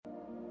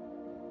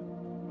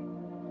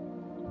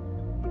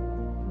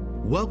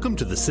Welcome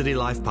to the City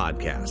Life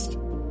Podcast.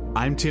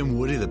 I'm Tim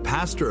Woody, the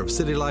pastor of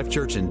City Life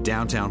Church in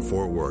downtown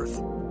Fort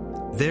Worth.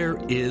 There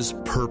is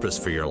purpose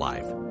for your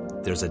life.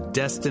 There's a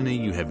destiny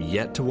you have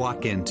yet to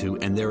walk into,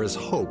 and there is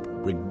hope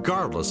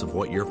regardless of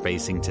what you're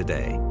facing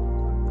today.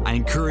 I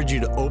encourage you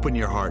to open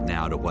your heart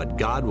now to what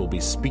God will be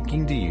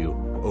speaking to you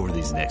over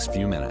these next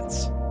few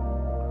minutes.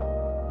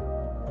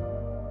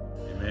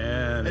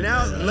 Amen. And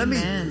now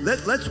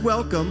let's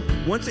welcome,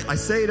 I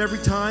say it every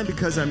time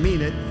because I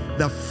mean it,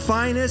 the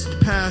finest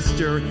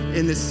pastor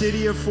in the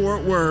city of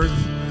Fort Worth,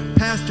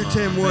 Pastor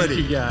Tim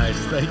Woody. Thank you, guys.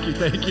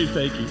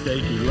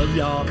 Thank you. Love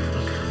y'all.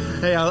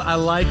 Hey, I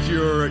liked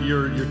your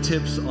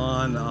tips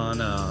on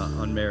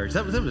marriage.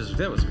 That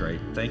was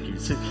great. Thank you.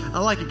 See, I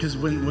like it because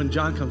when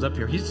John comes up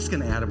here, he's just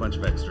going to add a bunch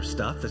of extra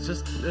stuff. It's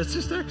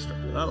just extra.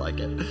 I like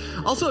it.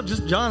 Also,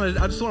 John,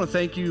 I just want to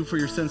thank you for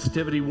your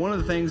sensitivity. One of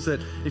the things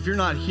that if you're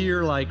not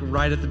here, like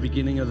right at the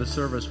beginning of the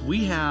service,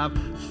 we have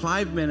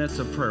 5 minutes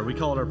of prayer. We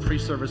call it our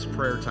pre-service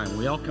prayer time.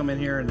 We all come in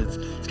here, and it's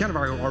kind of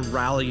our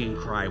rallying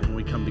cry when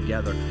we come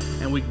together,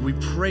 and we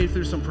pray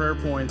through some prayer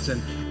points,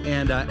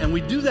 and we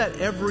do that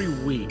every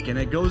week. And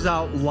it goes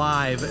out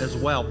live as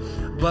well.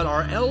 But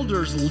our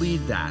elders lead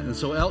that. And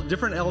so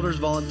different elders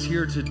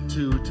volunteer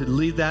to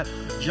lead that.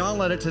 John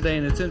led it today,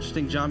 and it's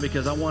interesting, John,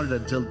 because I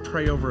wanted to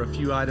pray over a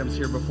few items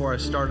here before I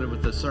started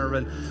with the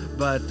sermon.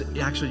 But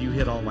actually, you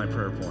hit all my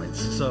prayer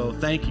points. So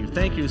thank you.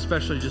 Thank you,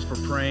 especially just for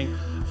praying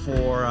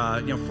for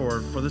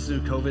this new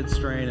COVID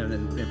strain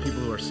and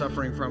people who are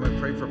suffering from it.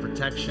 Pray for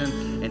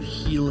protection and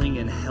healing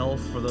and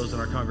health for those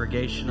in our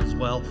congregation as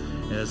well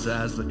as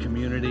the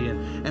community.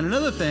 And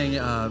another thing,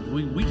 I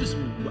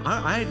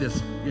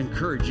just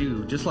encourage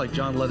you, just like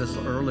John led us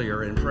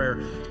earlier in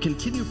prayer,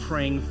 continue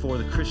praying for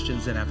the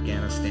Christians in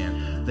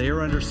Afghanistan. They are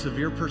under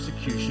severe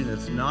persecution.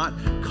 It's not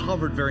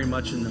covered very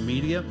much in the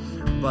media,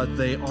 but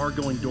they are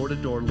going door to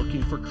door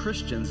looking for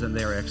Christians, and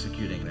they are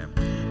executing them.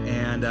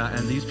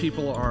 And these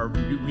people are,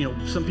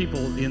 some people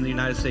in the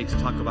United States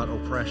talk about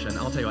oppression.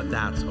 I'll tell you what,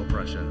 that's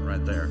oppression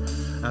right there.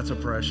 That's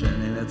oppression,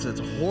 and it's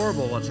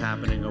horrible what's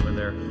happening over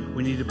there.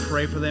 We need to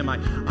pray for them.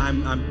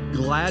 I'm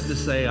glad to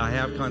say I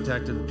have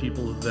contacted the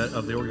people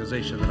of the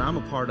organization that I'm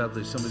a part of,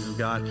 the Assemblies of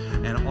God,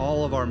 and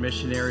all of our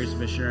missionaries,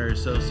 missionary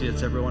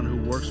associates, everyone who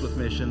works with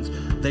missions.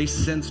 They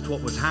sensed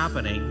what was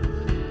happening,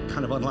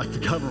 kind of unlike the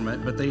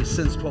government, but they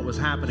sensed what was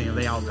happening, and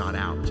they all got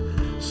out.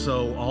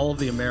 So all of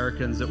the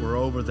Americans that were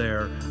over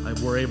there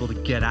were able to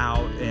get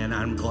out, and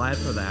I'm glad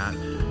for that.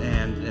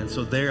 And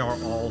so they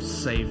are all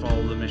safe, all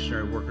of the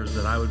missionary workers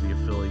that I would be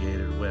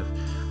affiliated with.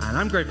 And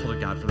I'm grateful to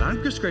God for that.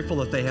 I'm just grateful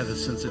that they had the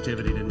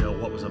sensitivity to know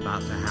what was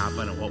about to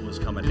happen and what was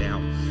coming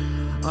down.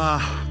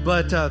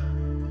 But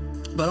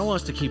I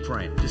want us to keep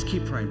praying. Just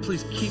keep praying.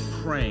 Please keep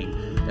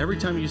praying. Every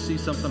time you see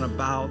something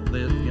about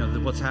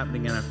what's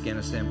happening in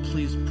Afghanistan,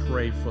 please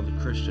pray for the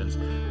Christians,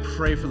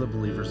 pray for the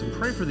believers, and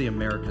pray for the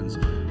Americans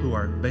who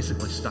are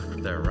basically stuck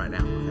there right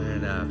now.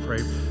 And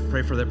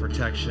pray for their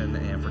protection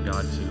and for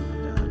God to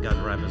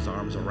wrap His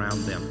arms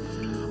around them.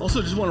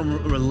 Also, just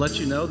want to let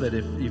you know that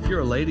if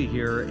you're a lady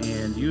here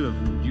and you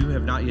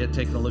have not yet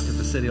taken a look at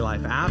the City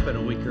Life app in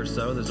a week or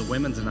so, there's a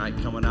women's night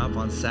coming up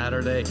on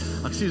Friday,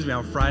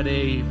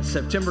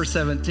 September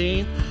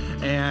 17th,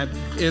 and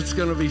it's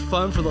going to be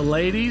fun for the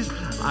ladies.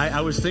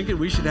 I was thinking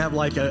we should have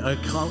like a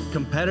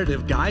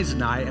competitive guys'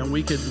 night, and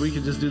we could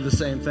just do the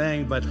same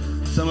thing. But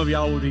some of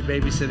y'all would be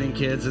babysitting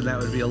kids, and that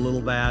would be a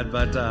little bad.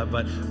 But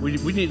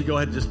we need to go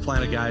ahead and just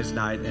plan a guys'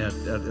 night at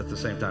the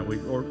same time,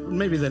 or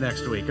maybe the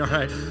next week. All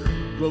right.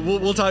 But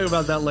we'll talk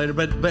about that later.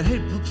 But hey,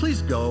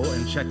 please go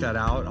and check that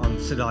out on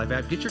the City Life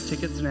app. Get your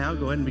tickets now.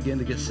 Go ahead and begin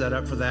to get set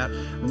up for that.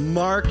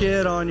 Mark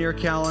it on your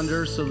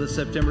calendar so that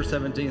September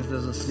 17th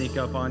doesn't sneak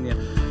up on you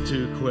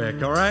too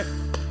quick. All right?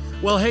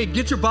 Well, hey,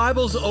 get your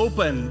Bibles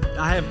open.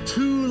 I have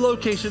 2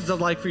 locations I'd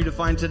like for you to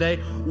find today.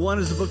 One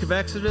is the book of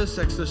Exodus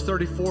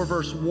 34,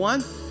 verse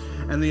 1.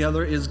 And the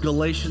other is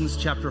Galatians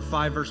chapter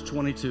 5, verse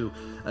 22.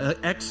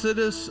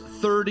 Exodus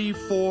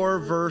 34,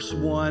 verse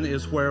 1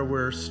 is where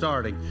we're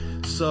starting.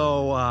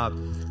 So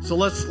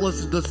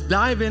let's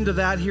dive into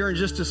that here in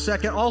just a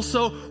second.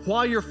 Also,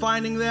 while you're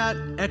finding that,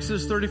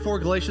 Exodus 34,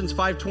 Galatians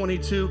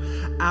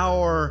 5:22,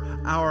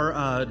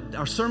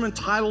 our sermon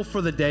title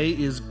for the day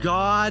is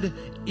God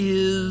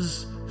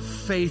is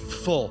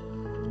Faithful.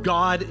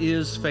 God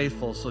is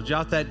faithful. So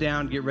jot that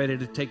down. Get ready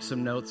to take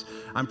some notes.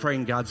 I'm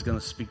praying God's going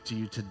to speak to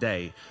you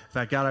today. In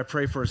fact, God, I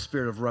pray for a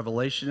spirit of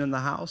revelation in the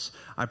house.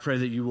 I pray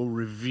that you will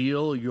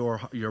reveal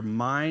your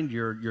mind,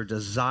 your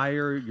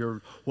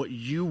desire, what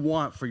you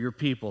want for your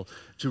people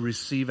to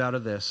receive out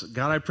of this.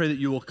 God, I pray that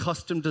you will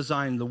custom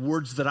design the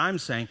words that I'm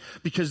saying,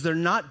 because they're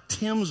not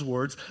Tim's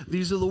words.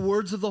 These are the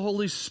words of the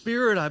Holy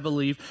Spirit, I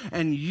believe.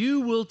 And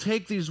you will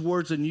take these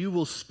words and you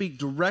will speak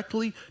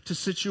directly to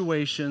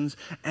situations,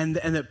 and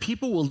that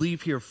people will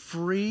leave here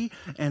free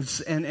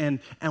and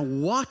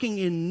walking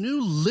in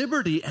new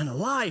liberty and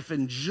life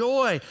and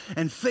joy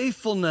and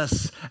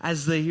faithfulness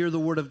as they hear the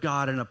word of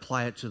God and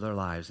apply it to their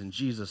lives. In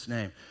Jesus'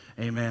 name,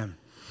 amen.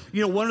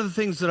 one of the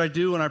things that I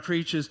do when I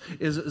preach is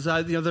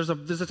I, there's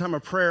a time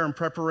of prayer and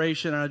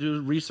preparation, and I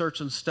do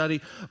research and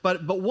study.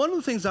 But one of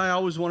the things I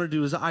always want to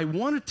do is I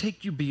want to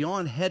take you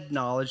beyond head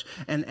knowledge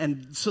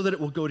and so that it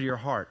will go to your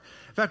heart.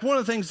 In fact, one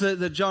of the things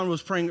that John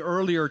was praying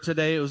earlier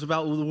today, it was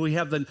about we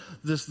have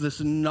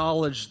this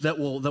knowledge that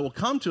will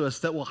come to us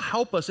that will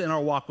help us in our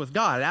walk with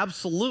God.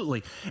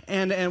 Absolutely.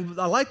 And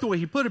I like the way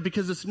he put it,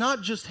 because it's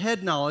not just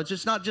head knowledge.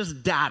 It's not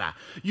just data.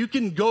 You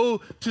can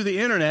go to the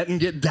internet and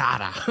get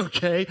data,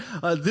 okay?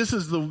 This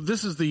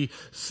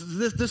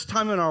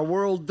time in our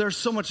world, there's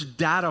so much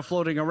data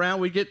floating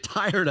around, we get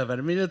tired of it.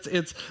 I mean,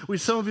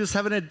 some of us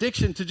have an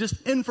addiction to just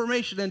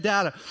information and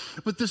data.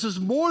 But this is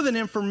more than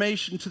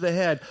information to the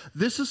head.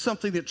 This is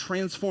something that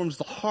transforms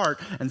the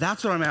heart, and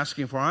that's what I'm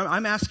asking for.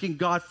 I'm asking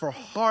God for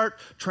heart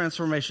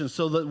transformation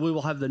so that we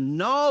will have the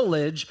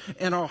knowledge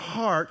in our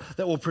heart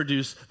that will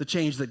produce the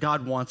change that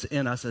God wants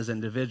in us as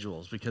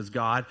individuals, because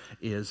God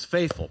is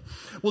faithful.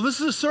 Well,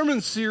 this is a sermon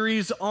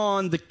series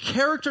on the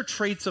character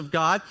traits of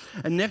God,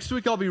 and next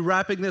week I'll be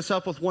wrapping this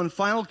up with one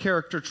final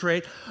character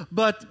trait.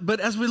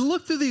 But as we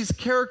look through these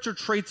character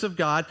traits of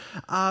God,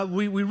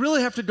 we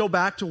really have to go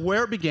back to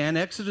where it began,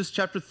 Exodus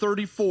chapter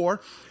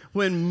 34.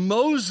 When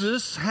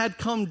Moses had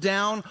come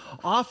down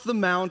off the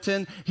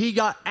mountain, he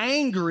got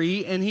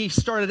angry and he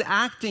started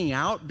acting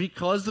out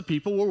because the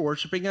people were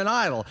worshiping an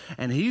idol.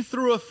 And he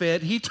threw a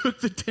fit. He took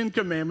the 10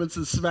 Commandments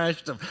and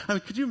smashed them. I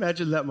mean, could you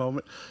imagine that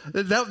moment?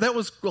 That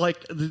was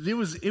like,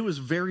 it was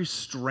very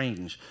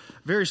strange.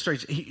 Very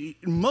strange.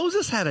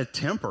 Moses had a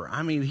temper.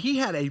 I mean, he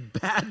had a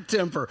bad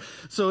temper.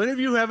 So any of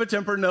you who have a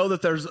temper know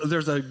that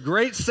there's a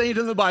great saint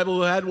in the Bible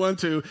who had one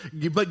too,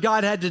 but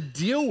God had to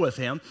deal with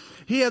him.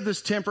 He had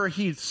this temper.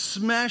 He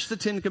smashed the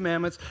 10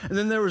 Commandments, and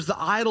then there was the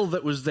idol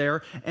that was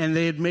there, and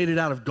they had made it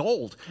out of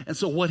gold. And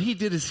so what he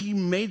did is he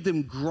made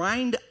them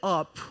grind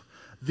up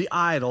the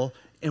idol,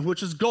 and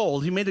which is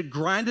gold. He made it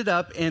grind it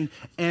up and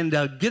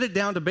get it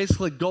down to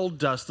basically gold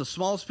dust, the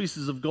smallest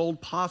pieces of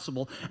gold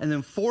possible, and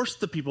then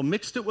forced the people,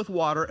 mixed it with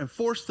water, and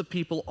forced the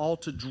people all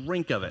to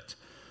drink of it.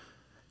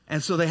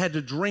 And so they had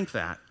to drink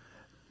that.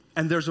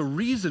 And there's a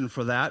reason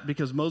for that,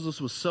 because Moses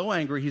was so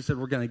angry, he said,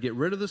 we're going to get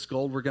rid of this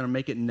gold, we're going to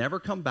make it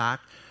never come back,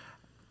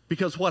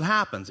 because what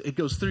happens? It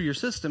goes through your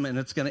system, and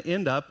it's going to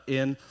end up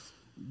in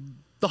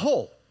the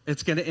hole.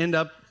 It's going to end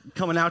up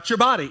coming out your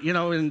body,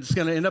 and it's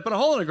going to end up in a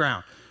hole in the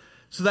ground.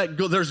 So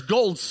there's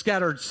gold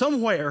scattered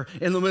somewhere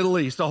in the Middle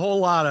East, a whole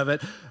lot of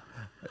it.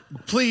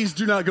 Please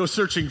do not go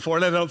searching for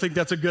it. I don't think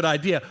that's a good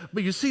idea.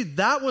 But you see,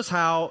 that was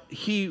how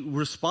he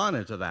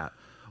responded to that.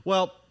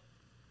 Well,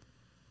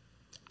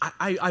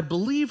 I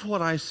believe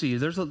what I see.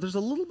 There's a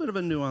little bit of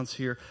a nuance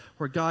here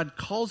where God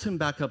calls him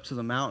back up to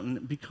the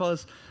mountain,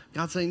 because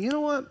God's saying, you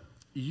know what?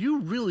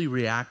 You really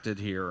reacted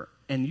here,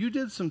 and you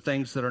did some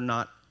things that are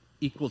not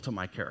equal to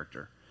my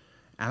character.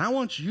 And I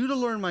want you to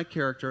learn my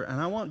character,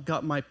 and I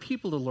want my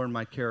people to learn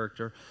my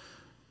character,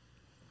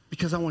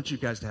 because I want you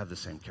guys to have the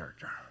same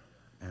character.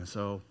 And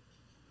so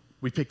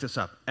we pick this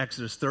up.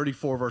 Exodus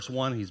 34, verse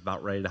 1, he's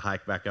about ready to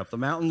hike back up the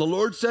mountain. The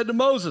Lord said to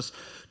Moses,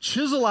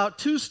 chisel out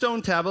 2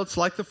 stone tablets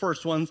like the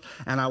first ones,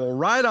 and I will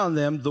write on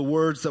them the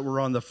words that were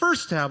on the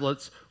first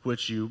tablets,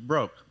 which you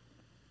broke.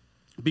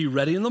 Be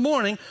ready in the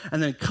morning,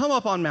 and then come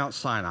up on Mount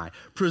Sinai.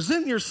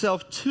 Present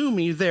yourself to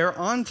me there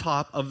on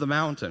top of the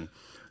mountain.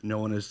 No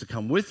one is to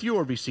come with you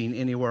or be seen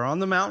anywhere on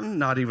the mountain.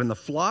 Not even the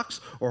flocks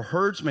or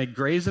herds may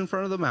graze in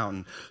front of the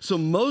mountain. So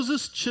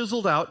Moses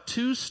chiseled out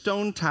 2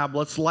 stone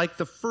tablets like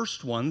the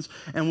first ones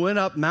and went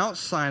up Mount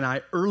Sinai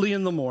early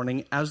in the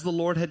morning as the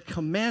Lord had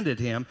commanded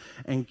him,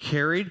 and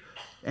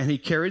he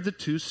carried the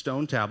 2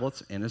 stone tablets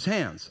in his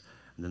hands.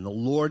 And then the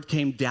Lord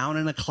came down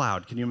in a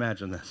cloud, can you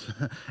imagine this,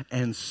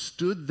 and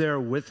stood there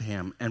with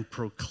him and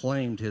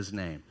proclaimed his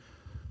name.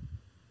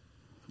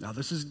 Now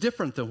this is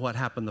different than what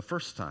happened the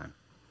first time.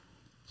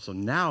 So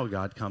now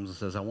God comes and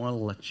says, I want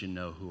to let you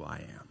know who I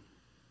am.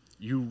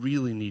 You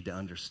really need to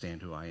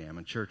understand who I am.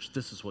 And church,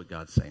 this is what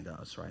God's saying to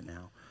us right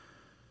now.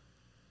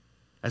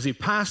 As he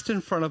passed in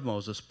front of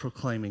Moses,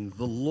 proclaiming,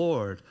 the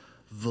Lord,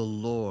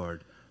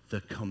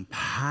 the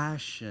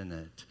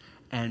compassionate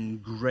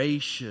and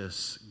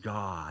gracious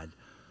God,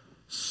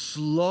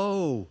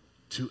 slow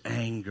to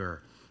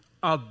anger,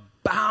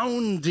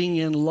 abounding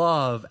in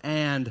love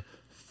and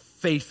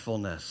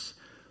faithfulness,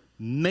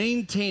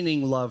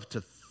 maintaining love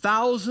to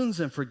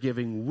thousands and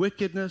forgiving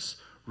wickedness,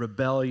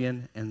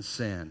 rebellion, and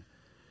sin.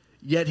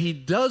 Yet he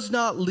does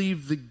not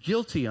leave the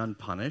guilty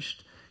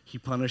unpunished. He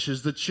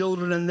punishes the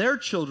children and their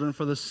children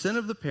for the sin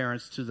of the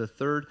parents to the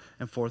 3rd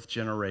and 4th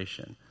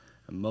generation.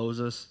 And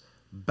Moses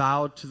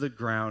bowed to the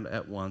ground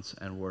at once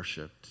and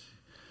worshiped.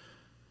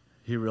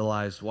 He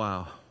realized,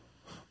 wow,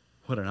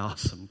 what an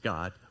awesome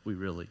God we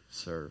really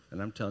serve.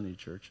 And I'm telling you,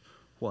 church,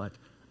 what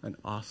an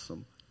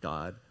awesome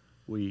God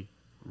we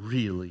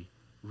really,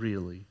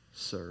 really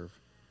serve.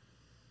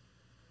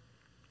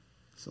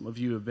 Some of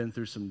you have been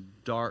through some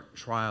dark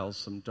trials,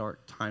 some dark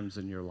times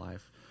in your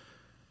life.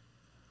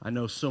 I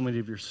know so many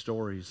of your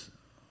stories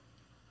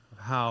of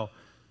how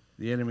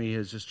the enemy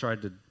has just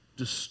tried to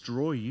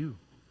destroy you.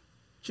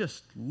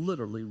 just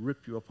literally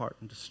rip you apart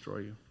and destroy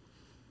you.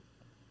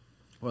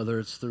 Whether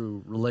it's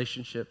through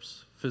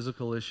relationships,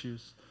 physical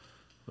issues,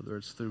 whether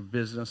it's through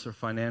business or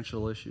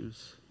financial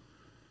issues.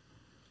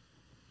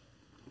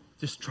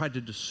 Just tried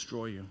to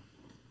destroy you.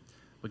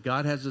 But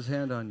God has his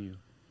hand on you,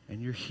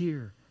 and you're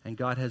here, and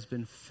God has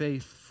been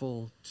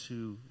faithful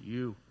to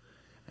you,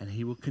 and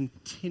he will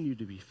continue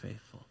to be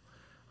faithful.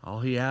 All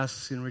he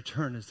asks in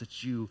return is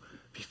that you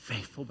be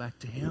faithful back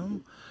to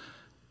him,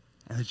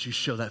 and that you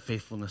show that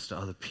faithfulness to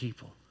other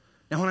people.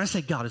 Now, when I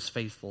say God is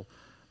faithful,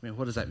 I mean,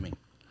 what does that mean?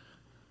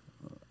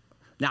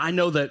 Now, I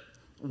know that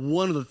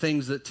one of the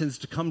things that tends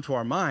to come to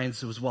our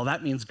minds is, well,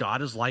 that means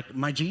God is like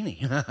my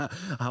genie.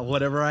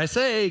 Whatever I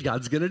say,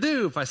 God's going to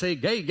do. If I say,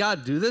 hey,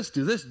 God, do this,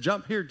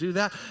 jump here, do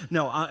that.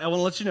 No, I want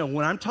to let you know,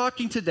 when I'm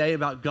talking today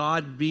about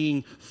God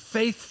being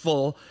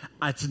faithful,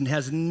 it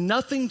has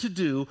nothing to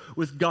do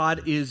with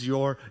God is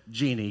your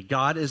genie.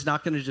 God is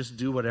not going to just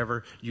do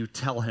whatever you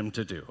tell him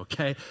to do,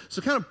 okay?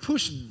 So kind of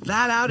push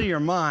that out of your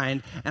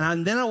mind,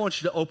 and then I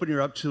want you to open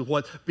your up to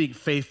what being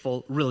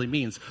faithful really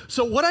means.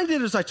 So what I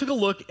did is I took a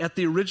look at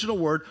the original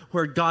word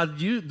where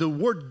the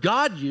word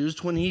God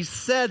used when he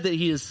said that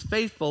he is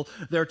faithful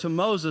there to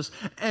Moses,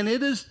 and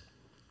it is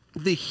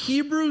the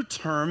Hebrew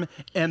term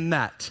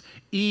emet,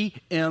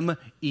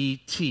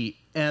 E-M-E-T,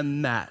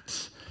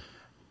 emet.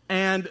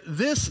 And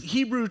this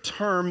Hebrew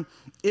term,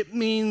 it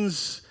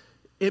means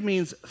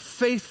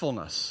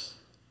faithfulness,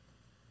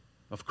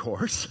 of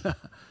course.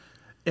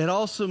 It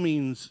also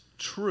means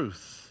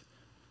truth.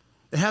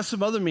 It has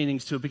some other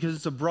meanings to it because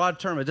it's a broad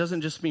term. It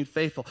doesn't just mean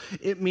faithful.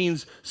 It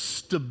means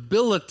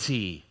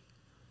stability,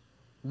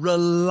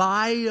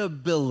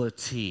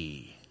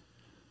 reliability.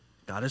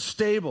 God is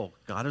stable.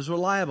 God is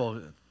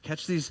reliable.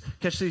 Catch these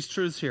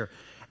truths here.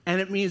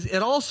 And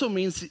it also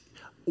means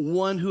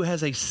one who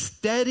has a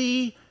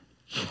steady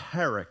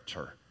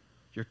character.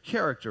 Your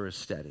character is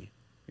steady.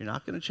 You're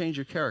not going to change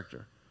your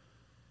character.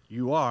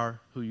 You are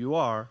who you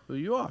are, who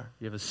you are.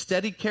 You have a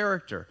steady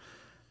character.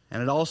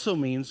 And it also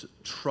means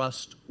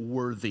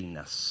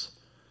trustworthiness.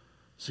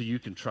 So you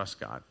can trust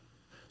God.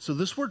 So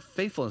this word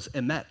faithfulness,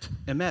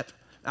 emet.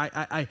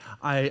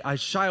 I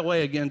shy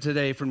away again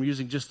today from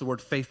using just the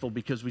word faithful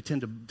because we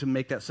tend to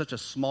make that such a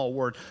small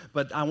word.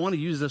 But I want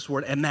to use this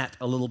word emet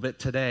a little bit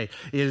today.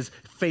 It is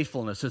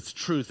faithfulness, it's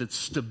truth, it's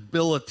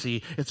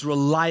stability, it's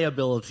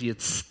reliability,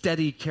 it's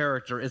steady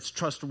character, it's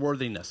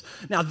trustworthiness.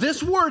 Now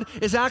this word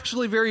is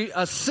actually very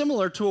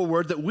similar to a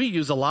word that we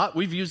use a lot.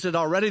 We've used it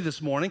already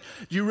this morning.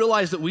 Do you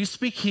realize that we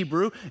speak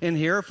Hebrew in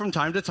here from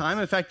time to time?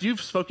 In fact,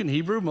 you've spoken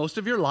Hebrew most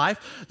of your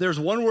life. There's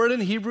one word in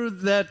Hebrew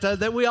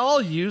that we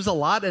all use a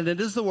lot, and it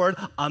is the word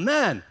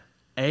amen.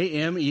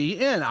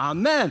 A-M-E-N,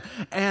 amen.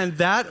 And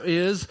that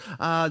is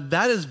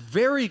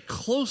very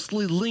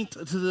closely linked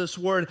to this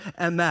word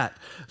emet.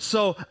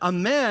 So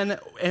amen,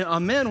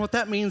 what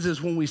that means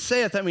is when we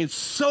say it, that means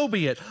so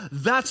be it.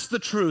 That's the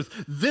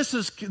truth. This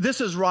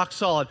is rock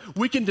solid.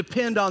 We can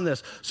depend on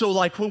this. So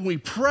like when we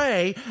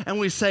pray and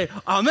we say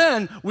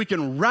amen, we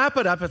can wrap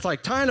it up. It's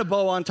like tying a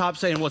bow on top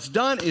saying what's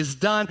done is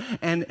done,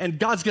 and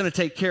God's going to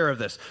take care of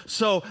this.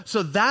 So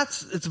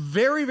it's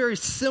very, very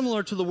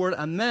similar to the word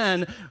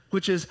amen,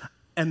 which is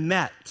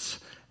emet.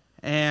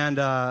 And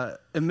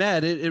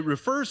emet, it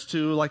refers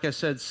to, like I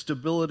said,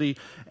 stability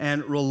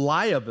and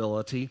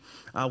reliability.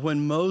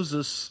 When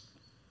Moses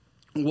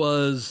and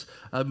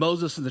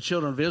the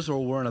children of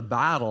Israel were in a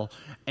battle,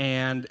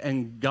 and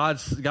God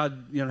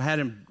had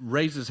him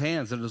raise his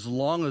hands, and as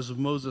long as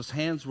Moses'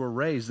 hands were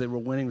raised, they were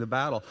winning the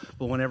battle.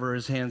 But whenever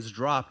his hands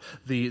dropped,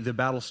 the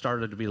battle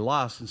started to be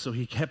lost, and so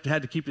he had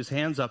to keep his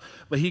hands up,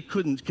 but he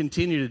couldn't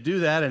continue to do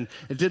that, and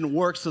it didn't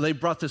work. So they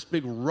brought this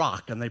big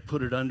rock and they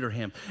put it under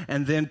him,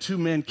 and then two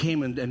men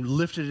came and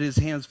lifted his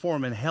hands for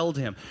him and held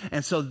him,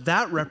 and so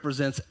that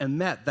represents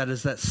emet. That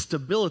is that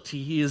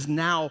stability. He is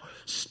now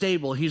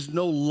stable. He's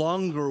no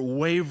longer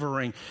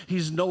wavering.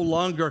 He's no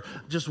longer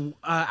just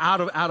out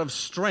of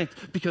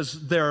strength,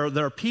 because there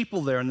are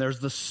people there and there's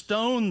the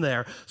stone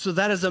there. So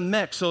that is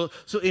emet. So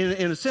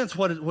in a sense,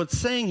 what's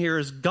saying here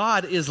is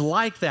God is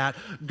like that.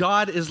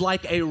 God is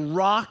like a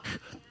rock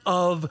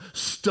of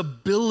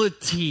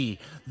stability.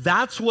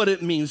 That's what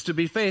it means to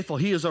be faithful.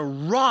 He is a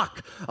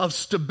rock of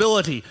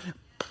stability.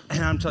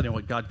 And I'm telling you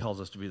what, God calls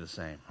us to be the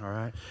same, all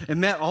right?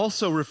 And that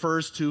also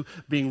refers to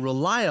being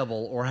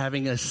reliable or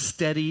having a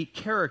steady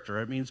character.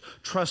 It means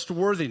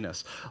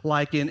trustworthiness.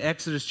 Like in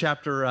Exodus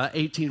chapter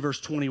 18, verse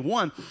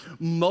 21,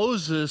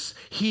 Moses,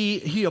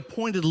 he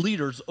appointed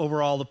leaders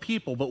over all the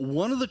people. But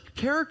one of the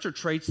character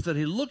traits that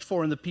he looked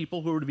for in the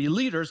people who were to be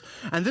leaders,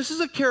 and this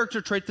is a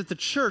character trait that the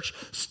church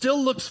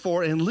still looks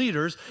for in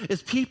leaders,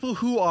 is people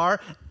who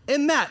are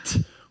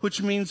emet,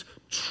 which means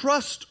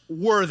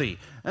trustworthy.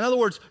 In other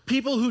words,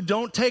 people who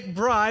don't take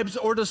bribes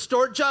or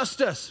distort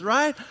justice,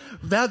 right?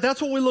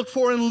 That's what we look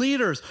for in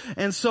leaders.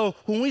 And so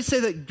when we say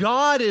that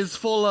God is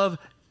full of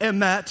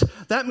emet,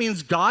 that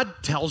means God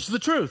tells the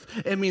truth.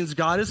 It means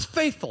God is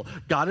faithful.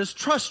 God is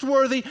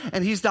trustworthy,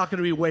 and he's not going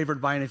to be wavered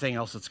by anything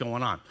else that's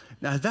going on.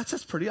 Now,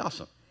 that's pretty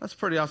awesome. That's a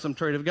pretty awesome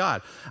trait of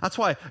God. That's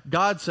why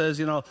God says,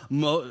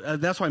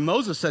 that's why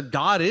Moses said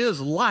God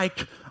is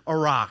like a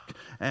rock,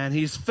 and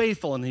he's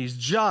faithful, and he's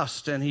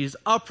just, and he's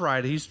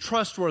upright, he's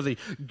trustworthy.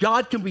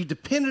 God can be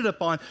depended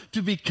upon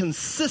to be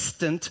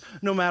consistent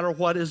no matter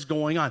what is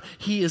going on.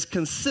 He is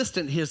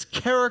consistent. His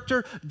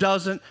character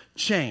doesn't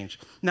change.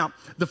 Now,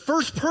 the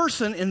first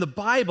person in the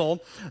Bible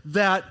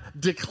that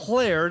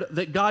declared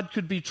that God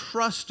could be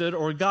trusted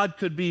or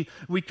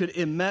we could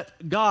emit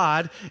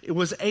God, it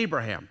was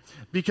Abraham.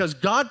 Because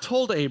God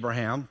told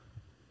Abraham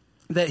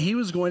that he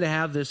was going to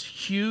have this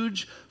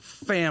huge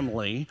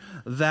family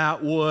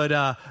that would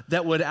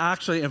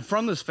actually, and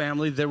from this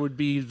family there would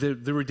be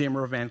the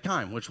Redeemer of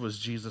mankind, which was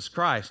Jesus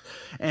Christ.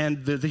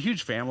 And the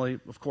huge family,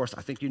 of course,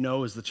 I think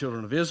is the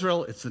children of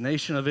Israel. It's the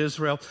nation of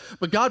Israel.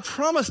 But God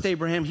promised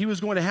Abraham he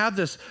was going to have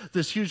this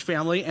huge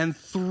family, and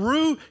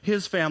through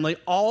his family,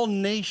 all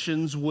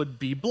nations would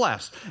be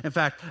blessed. In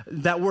fact,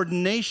 that word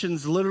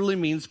nations literally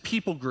means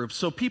people groups.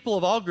 So people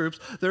of all groups,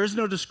 there is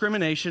no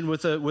discrimination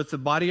with the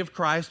body of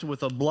Christ,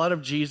 with the blood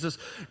of Jesus.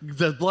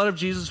 The blood of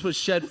Jesus was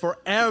shed for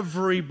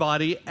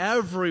everybody,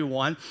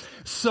 everyone.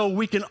 So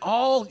we can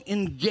all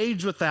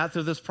engage with that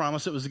through this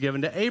promise that was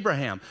given to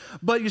Abraham.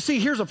 But you see,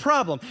 here's a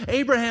problem.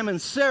 Abraham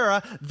and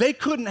Sarah, they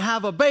couldn't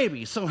have a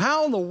baby. So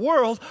how in the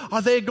world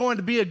are they going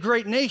to be a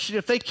great nation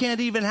if they can't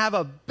even have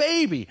a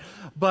baby?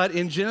 But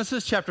in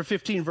Genesis chapter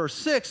 15, verse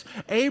 6,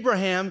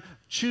 Abraham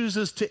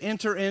chooses to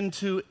enter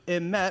into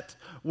emet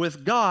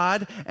with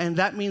God, and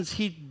that means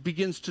he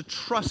begins to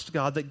trust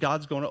God that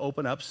God's going to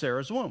open up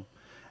Sarah's womb.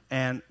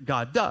 And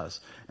God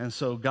does. And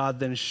so God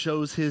then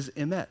shows his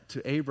emet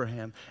to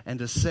Abraham and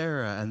to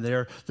Sarah, and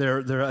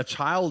a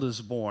child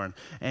is born.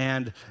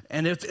 And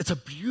it's a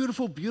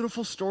beautiful,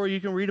 beautiful story. You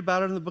can read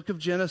about it in the book of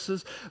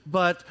Genesis.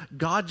 But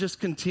God just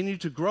continued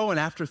to grow, and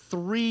after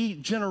 3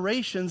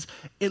 generations,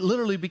 their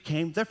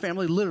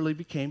family literally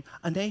became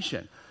a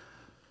nation.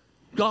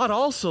 God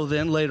also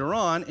then later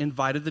on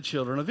invited the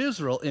children of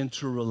Israel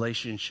into a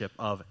relationship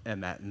of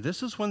emet. And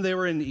this is when they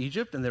were in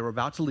Egypt, and they were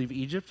about to leave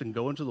Egypt and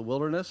go into the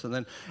wilderness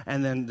and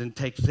then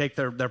take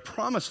their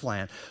promised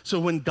land. So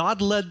when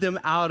God led them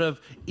out of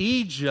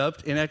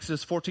Egypt in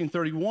Exodus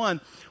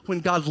 14:31, when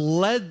God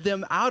led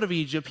them out of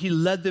Egypt, he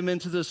led them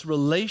into this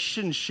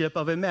relationship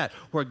of emet,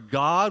 where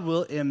God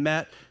will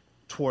emet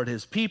toward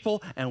his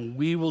people, and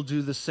we will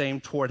do the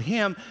same toward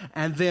him.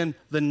 And then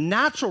the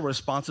natural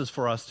response is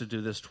for us to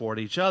do this toward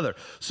each other.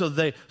 So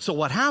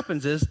what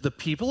happens is the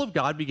people of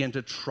God begin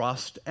to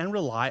trust and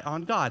rely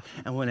on God.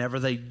 And whenever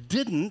they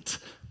didn't,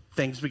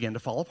 things begin to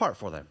fall apart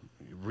for them.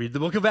 Read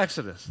the book of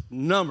Exodus,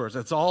 Numbers,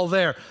 it's all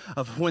there,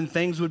 of when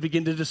things would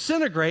begin to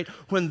disintegrate,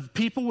 when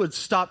people would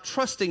stop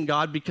trusting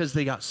God because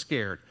they got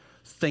scared.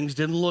 Things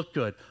didn't look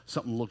good.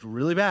 Something looked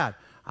really bad.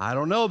 I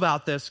don't know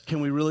about this. Can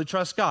we really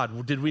trust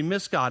God? Did we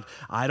miss God?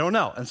 I don't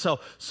know. And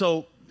so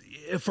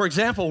for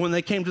example, when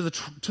they came to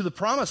the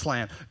promised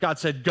land, God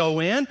said, go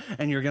in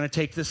and you're going to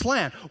take this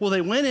land. Well,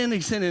 they went in,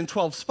 he sent in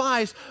 12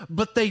 spies,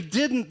 but they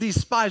didn't, these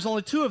spies,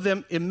 only 2 of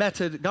them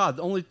emetted God.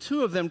 Only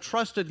 2 of them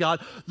trusted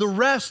God. The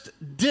rest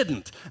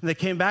didn't. And they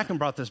came back and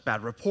brought this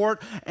bad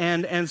report.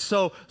 And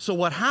so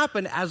what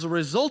happened as a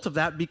result of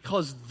that,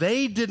 because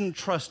they didn't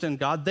trust in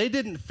God, they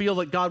didn't feel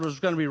that God was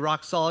going to be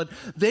rock solid,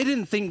 they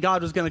didn't think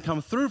God was going to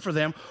come through for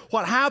them,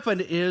 what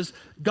happened is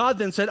God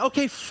then said,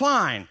 okay,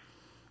 fine.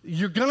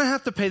 You're going to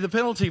have to pay the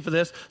penalty for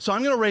this, so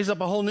I'm going to raise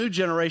up a whole new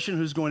generation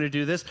who's going to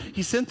do this.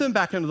 He sent them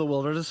back into the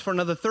wilderness for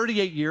another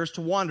 38 years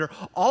to wander.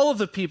 All of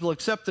the people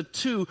except the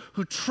 2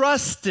 who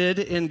trusted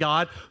in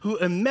God, who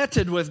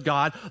emetted with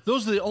God,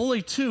 those are the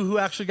only 2 who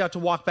actually got to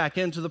walk back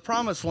into the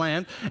promised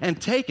land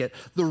and take it.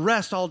 The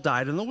rest all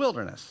died in the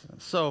wilderness.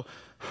 So,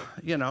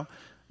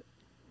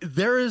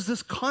 there is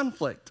this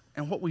conflict.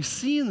 And what we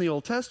see in the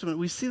Old Testament,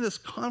 we see this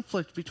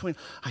conflict between,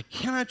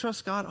 can I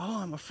trust God? Oh,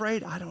 I'm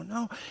afraid. I don't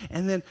know.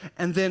 And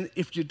then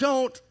if you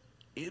don't,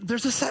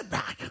 there's a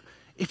setback.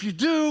 If you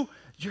do,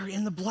 you're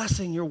in the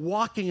blessing. You're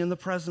walking in the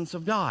presence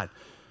of God.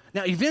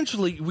 Now,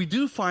 eventually, we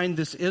do find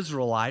this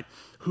Israelite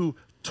who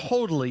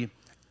totally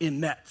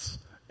emets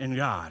in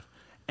God.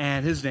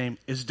 And his name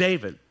is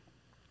David.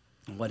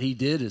 What he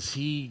did is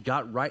he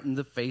got right in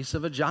the face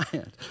of a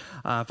giant.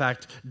 In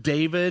fact,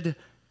 David,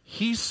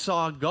 he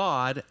saw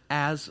God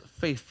as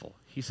faithful.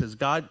 He says,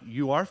 God,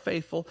 you are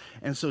faithful.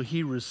 And so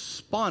he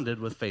responded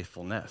with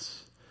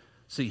faithfulness.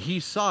 See, he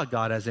saw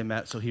God as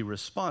emet, so he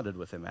responded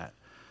with emet.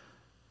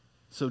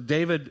 So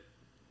David,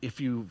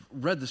 if you've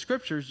read the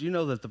scriptures, you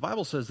know that the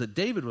Bible says that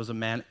David was a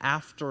man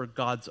after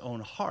God's own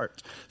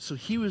heart. So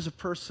he was a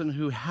person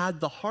who had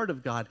the heart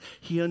of God.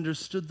 He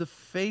understood the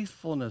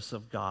faithfulness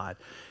of God.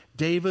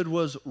 David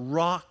was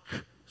rock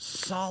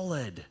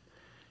solid.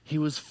 He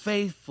was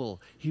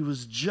faithful. He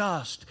was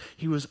just.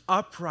 He was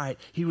upright.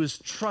 He was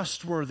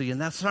trustworthy.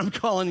 And that's what I'm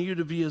calling you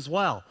to be as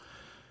well.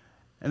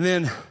 And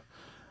then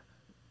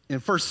In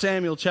 1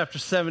 Samuel chapter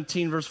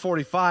 17, verse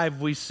 45,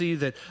 we see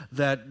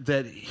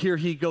that here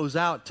he goes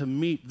out to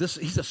meet this.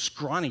 He's a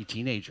scrawny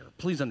teenager.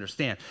 Please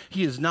understand,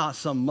 he is not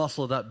some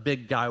muscled up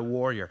big guy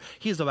warrior.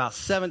 He is about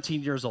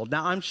 17 years old.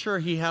 Now, I'm sure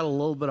he had a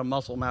little bit of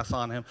muscle mass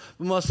on him,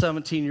 but most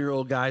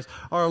 17-year-old guys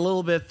are a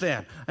little bit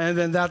thin, and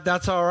then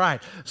that's all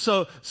right.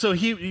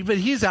 But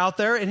he's out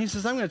there, and he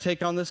says, I'm going to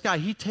take on this guy.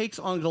 He takes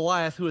on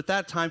Goliath, who at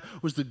that time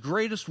was the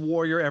greatest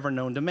warrior ever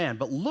known to man.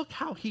 But look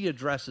how he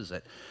addresses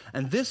it.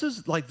 And this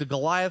is like the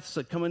Goliaths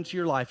that come into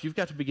your life. You've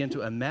got to begin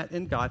to admit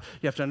in God.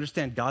 You have to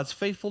understand God's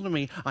faithful to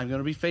me. I'm going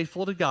to be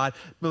faithful to God.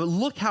 But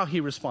look how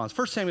he responds.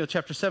 1 Samuel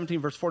chapter 17,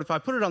 verse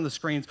 45. Put it on the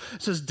screens.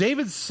 It says,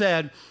 David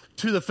said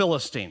to the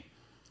Philistine,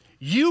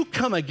 you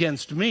come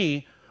against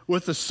me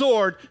with the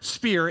sword,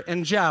 spear,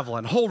 and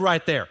javelin. Hold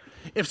right there.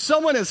 If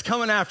someone is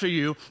coming after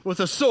you with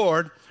a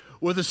sword,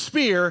 with a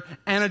spear,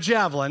 and a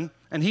javelin,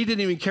 and he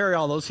didn't even carry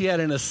all those. He had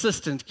an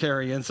assistant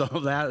carrying some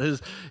of that,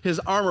 his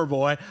armor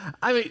boy.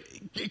 I mean,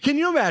 can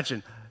you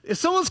imagine? If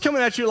someone's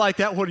coming at you like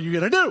that, what are you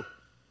going to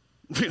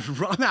do?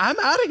 I'm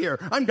out of here.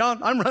 I'm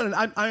gone. I'm running.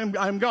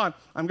 I'm gone.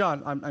 I'm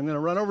gone. I'm going to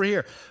run over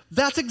here.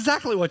 That's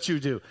exactly what you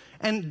do.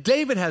 And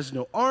David has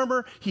no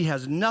armor. He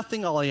has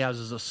nothing. All he has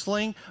is a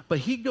sling. But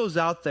he goes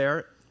out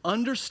there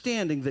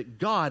understanding that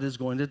God is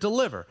going to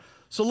deliver.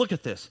 So look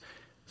at this.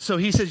 So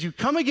he says, you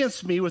come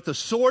against me with the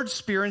sword,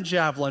 spear, and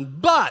javelin,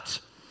 but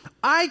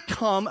I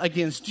come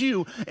against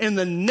you in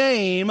the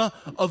name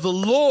of the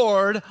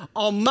Lord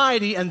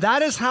Almighty, and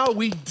that is how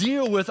we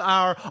deal with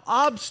our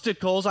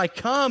obstacles. I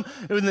come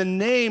in the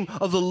name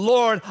of the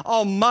Lord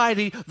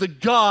Almighty, the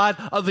God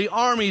of the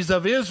armies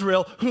of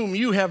Israel, whom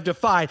you have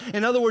defied.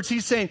 In other words,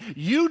 he's saying,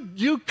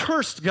 you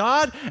cursed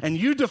God, and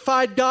you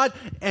defied God,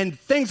 and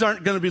things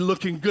aren't going to be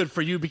looking good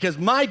for you because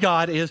my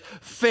God is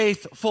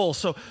faithful.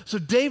 So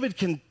David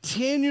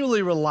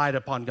continually relied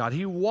upon God.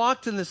 He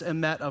walked in this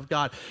emet of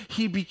God.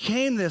 He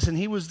became this, and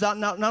he was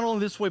not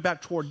only this way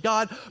back toward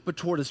God, but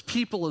toward his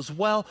people as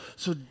well.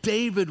 So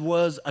David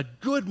was a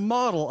good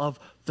model of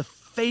the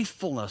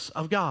faithfulness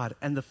of God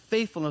and the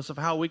faithfulness of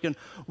how we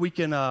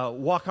can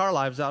walk our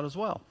lives out as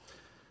well.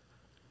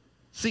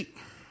 See,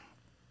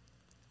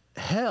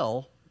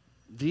 hell,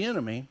 the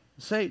enemy,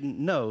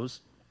 Satan,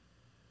 knows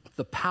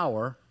the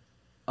power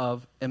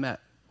of emet.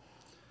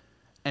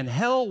 And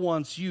hell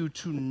wants you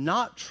to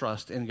not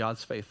trust in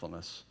God's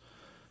faithfulness.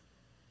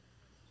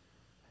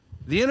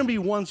 The enemy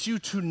wants you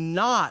to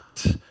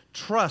not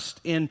trust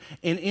in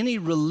any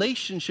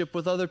relationship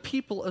with other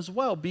people as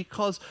well,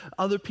 because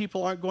other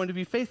people aren't going to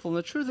be faithful. And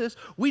the truth is,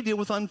 we deal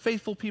with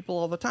unfaithful people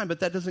all the time,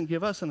 but that doesn't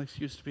give us an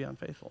excuse to be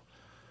unfaithful.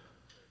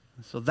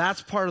 So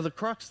that's part of the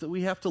crux that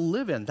we have to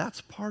live in. That's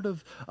part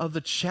of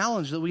the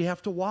challenge that we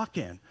have to walk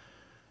in.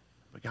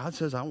 But God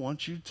says, I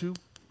want you to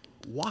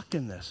walk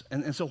in this.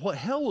 And so what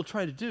hell will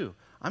try to do,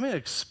 I'm going to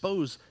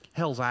expose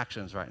hell's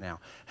actions right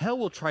now. Hell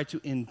will try to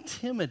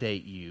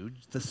intimidate you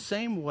the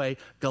same way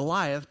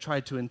Goliath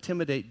tried to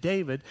intimidate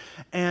David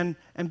and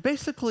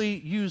basically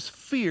use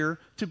fear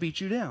to beat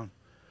you down.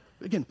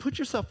 Again, put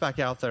yourself back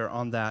out there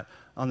on that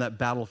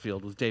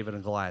battlefield with David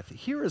and Goliath.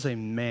 Here is a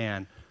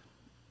man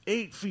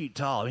 8 feet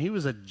tall. I mean, he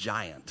was a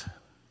giant.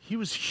 He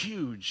was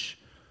huge.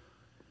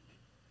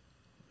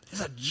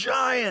 He's a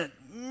giant,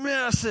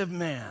 massive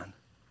man.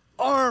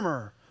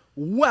 Armor,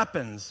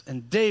 weapons,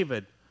 and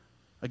David,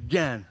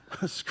 again,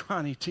 a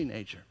scrawny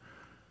teenager.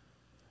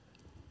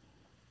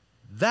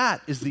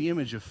 That is the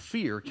image of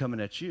fear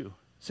coming at you,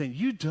 saying,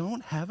 you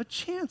don't have a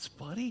chance,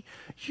 buddy.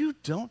 You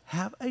don't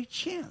have a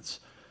chance.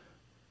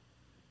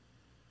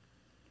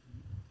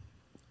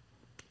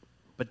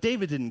 But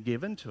David didn't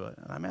give into it,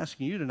 and I'm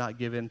asking you to not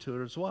give into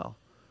it as well.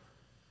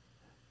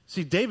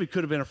 See, David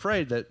could have been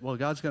afraid that, well,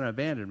 God's going to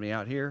abandon me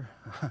out here.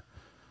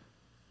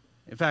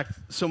 In fact,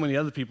 so many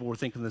other people were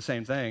thinking the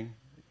same thing.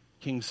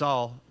 King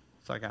Saul,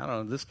 it's like, I don't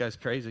know, this guy's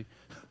crazy.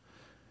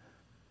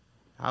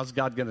 How's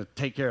God going to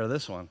take care of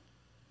this one?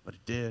 But he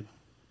did.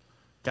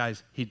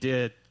 Guys, he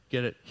did.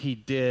 Get it? He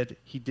did.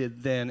 He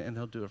did then, and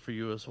he'll do it for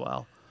you as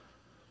well.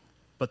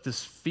 But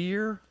this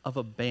fear of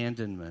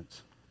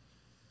abandonment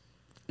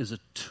is a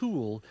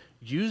tool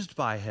used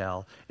by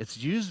hell. It's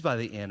used by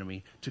the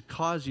enemy to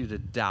cause you to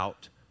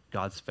doubt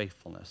God's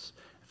faithfulness.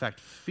 In fact,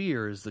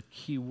 fear is the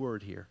key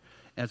word here.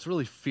 And it's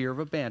really fear of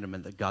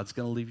abandonment, that God's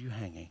going to leave you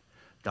hanging.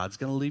 God's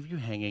going to leave you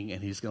hanging,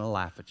 and he's going to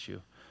laugh at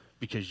you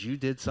because you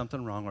did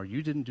something wrong or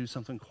you didn't do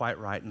something quite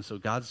right. And so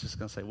God's just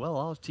going to say, well,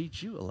 I'll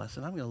teach you a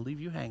lesson. I'm going to leave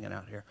you hanging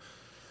out here.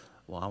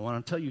 Well, I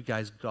want to tell you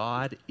guys,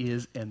 God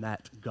is in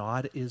that.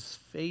 God is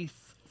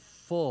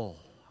faithful,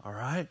 all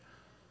right?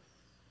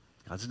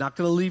 God's not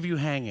going to leave you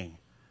hanging.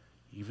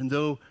 Even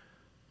though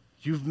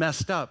you've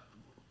messed up,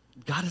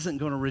 God isn't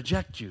going to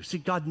reject you. See,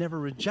 God never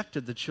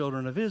rejected the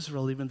children of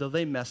Israel, even though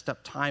they messed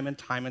up time and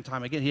time and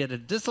time again. He had to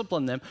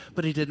discipline them,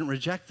 but he didn't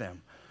reject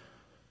them.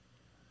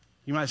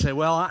 You might say,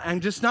 well, I'm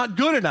just not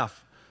good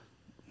enough.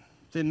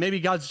 Then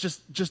maybe God's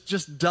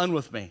just done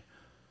with me.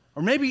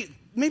 Or maybe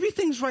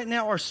things right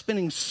now are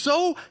spinning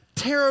so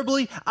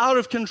terribly out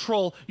of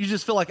control, you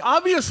just feel like,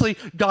 obviously,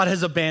 God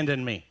has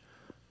abandoned me.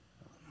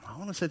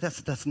 want to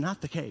say that's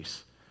not the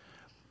case.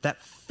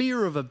 That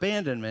fear of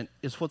abandonment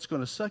is what's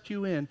going to suck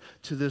you in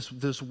to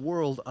this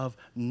world of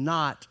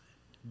not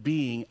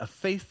being a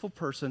faithful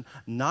person,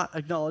 not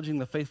acknowledging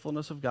the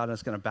faithfulness of God, and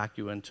it's going to back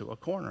you into a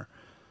corner.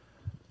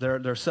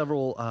 There are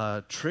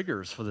several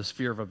triggers for this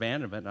fear of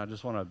abandonment, and I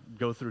just want to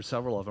go through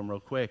several of them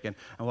real quick. And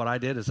what I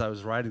did as I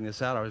was writing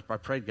this out, I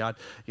prayed, God,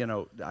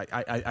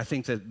 I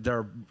think that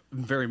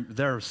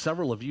there are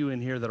several of you in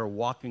here that are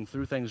walking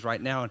through things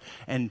right now,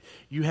 and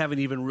you haven't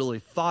even really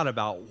thought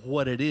about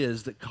what it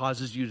is that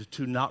causes you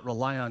to not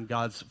rely on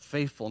God's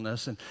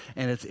faithfulness. And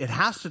it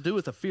has to do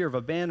with the fear of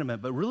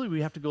abandonment, but really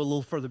we have to go a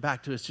little further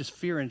back to it's just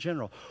fear in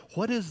general.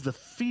 What is the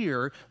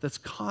fear that's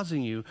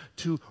causing you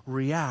to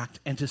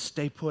react and to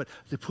stay put,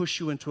 to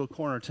push you into a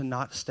corner, to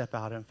not step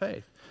out in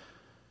faith?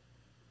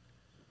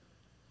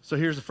 So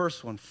here's the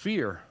first one.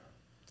 Fear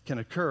can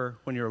occur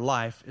when your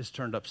life is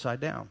turned upside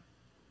down.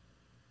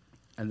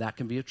 And that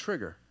can be a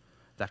trigger.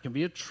 That can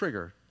be a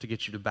trigger to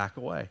get you to back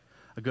away.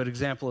 A good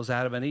example is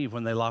Adam and Eve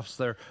when they lost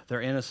their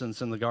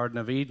innocence in the Garden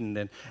of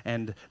Eden,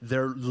 and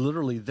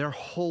their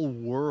whole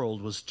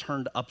world was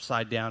turned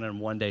upside down in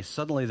one day.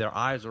 Suddenly their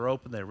eyes are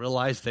open. They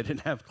realized they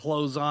didn't have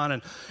clothes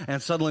on,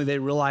 and suddenly they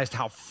realized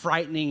how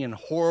frightening and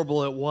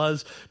horrible it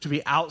was to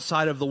be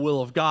outside of the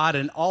will of God,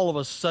 and all of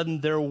a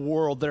sudden their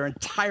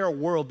entire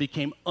world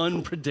became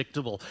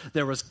unpredictable.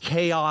 There was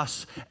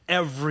chaos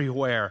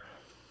everywhere.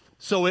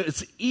 So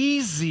it's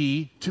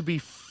easy to be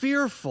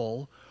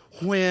fearful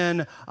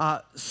when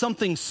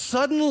something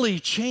suddenly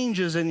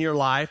changes in your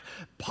life,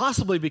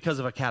 possibly because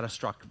of a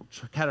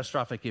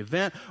catastrophic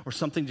event, or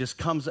something just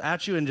comes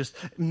at you and just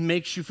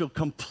makes you feel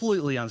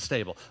completely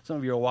unstable. Some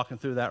of you are walking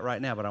through that right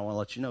now, but I want to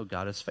let you know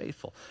God is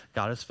faithful.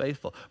 God is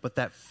faithful. But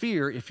that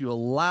fear, if you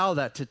allow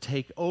that to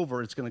take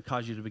over, it's going to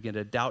cause you to begin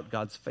to doubt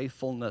God's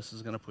faithfulness.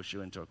 Is going to push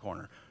you into a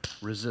corner.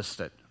 Resist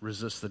it.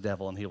 Resist the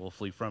devil, and he will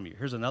flee from you.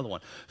 Here's another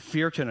one.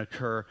 Fear can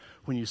occur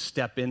when you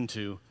step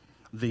into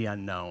the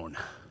unknown.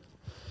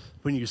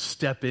 When you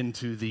step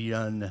into the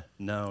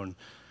unknown.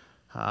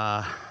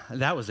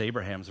 That was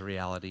Abraham's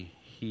reality.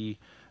 He,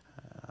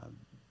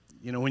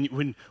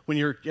 when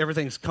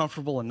everything's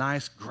comfortable and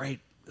nice, great,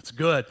 it's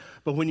good.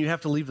 But when you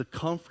have to leave the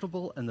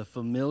comfortable and the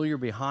familiar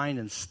behind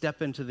and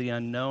step into the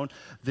unknown,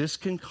 this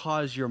can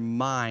cause your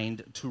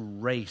mind to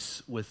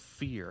race with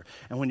fear.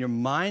 And when your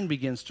mind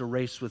begins to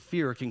race with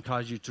fear, it can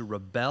cause you to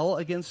rebel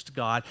against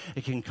God.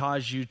 It can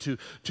cause you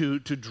to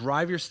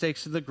drive your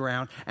stakes to the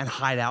ground and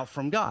hide out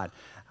from God.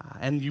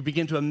 And you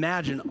begin to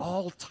imagine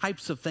all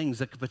types of things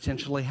that could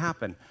potentially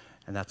happen.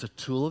 And that's a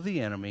tool of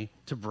the enemy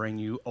to bring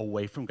you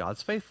away from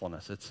God's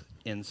faithfulness. It's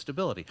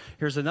instability.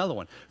 Here's another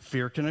one.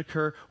 Fear can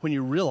occur when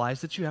you realize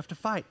that you have to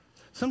fight.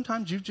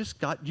 Sometimes you've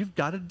got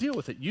to deal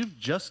with it. You've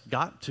just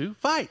got to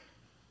fight.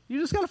 You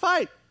just got to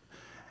fight.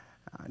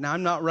 Now,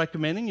 I'm not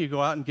recommending you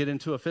go out and get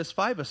into a fist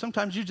fight, but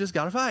sometimes you just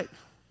got to fight.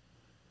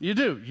 You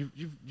do.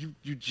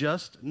 You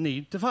just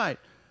need to fight.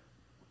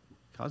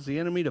 Cause the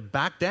enemy to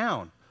back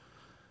down.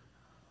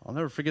 I'll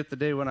never forget the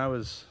day when I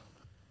was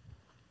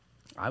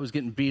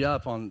getting beat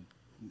up on,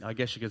 I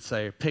guess you could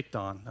say, picked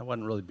on. I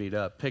wasn't really beat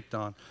up, picked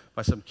on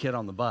by some kid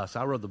on the bus.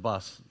 I rode the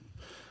bus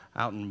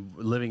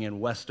living in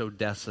West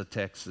Odessa,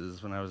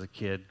 Texas when I was a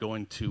kid,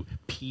 going to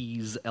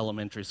Pease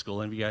Elementary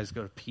School. Any of you guys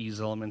go to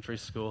Pease Elementary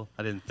School?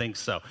 I didn't think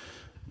so.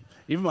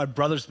 Even my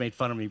brothers made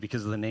fun of me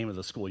because of the name of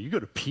the school. You go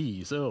to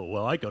Pease. Oh,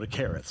 well, I go to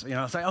Carrots.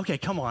 It's like, okay,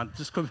 come on,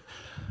 just go.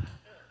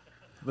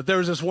 But there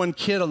was this one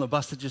kid on the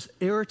bus that just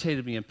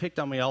irritated me and picked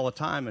on me all the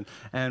time.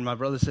 And my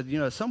brother said,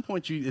 at some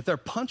point, if they're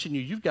punching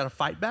you, you've got to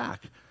fight back.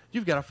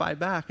 You've got to fight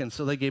back. And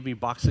so they gave me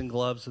boxing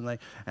gloves,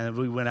 and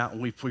we went out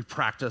and we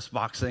practiced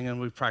boxing,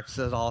 and we practiced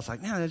it all. It's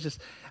like, man,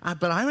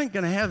 but I ain't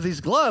going to have these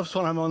gloves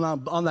when I'm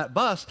on that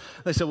bus.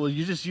 They said, well,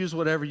 you just use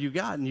whatever you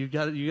got, and you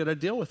got to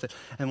deal with it.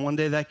 And one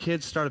day that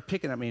kid started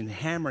picking at me and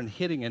hammering,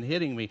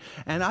 hitting me.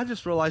 And I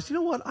just realized, you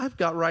know what? I've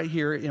got right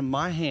here in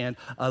my hand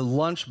a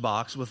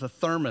lunchbox with a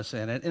thermos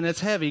in it, and it's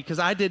heavy because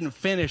I didn't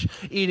finish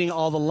eating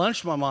all the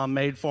lunch my mom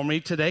made for me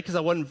today because I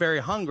wasn't very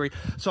hungry.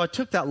 So I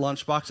took that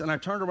lunchbox and I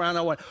turned around and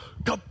I went,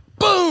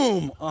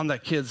 boom, on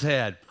that kid's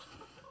head.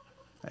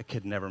 That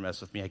kid never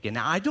messed with me again.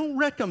 Now, I don't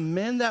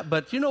recommend that,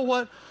 but you know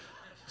what?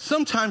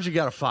 Sometimes you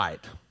got to fight.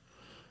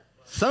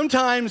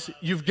 Sometimes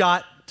you've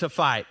got to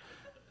fight.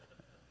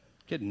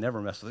 Kid never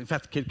messed with me. In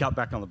fact, the kid got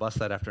back on the bus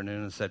that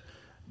afternoon and said,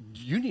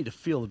 you need to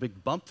feel the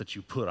big bump that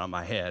you put on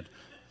my head.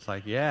 It's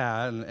like,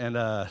 yeah, and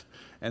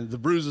the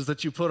bruises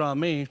that you put on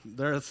me,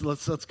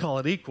 let's call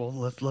it equal.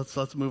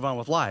 Let's move on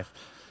with life.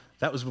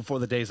 That was before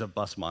the days of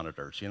bus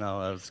monitors. That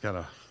was kind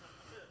of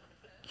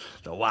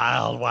the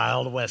wild,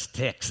 wild West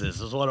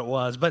Texas is what it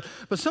was. But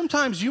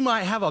sometimes you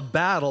might have a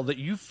battle that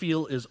you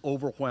feel is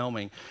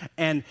overwhelming.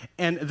 And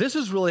this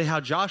is really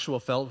how Joshua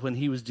felt when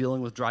he was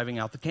dealing with driving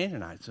out the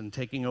Canaanites and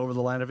taking over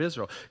the land of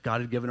Israel.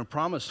 God had given a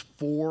promise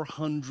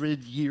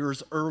 400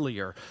 years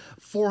earlier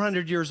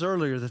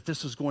that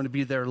this was going to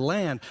be their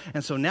land.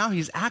 And so now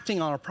he's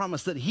acting on a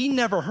promise that he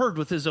never heard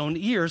with his own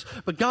ears,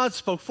 but God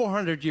spoke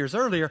 400 years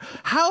earlier.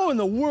 How in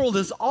the world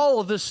is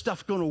all of this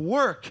stuff going to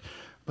work?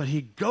 But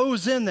he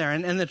goes in there,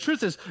 and the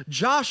truth is,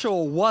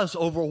 Joshua was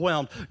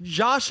overwhelmed.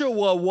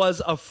 Joshua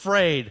was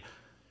afraid.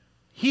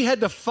 He had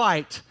to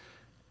fight,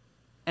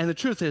 and the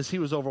truth is, he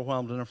was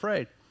overwhelmed and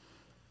afraid.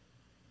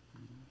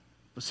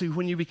 But see,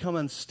 when you become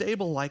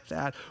unstable like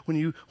that, when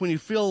you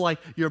feel like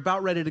you're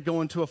about ready to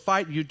go into a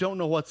fight, you don't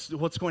know what's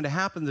going to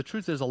happen, the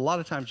truth is, a lot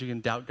of times you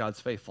can doubt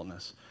God's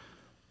faithfulness.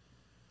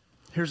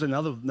 Here's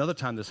another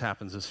time this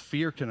happens, is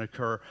fear can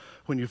occur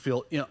when you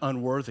feel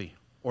unworthy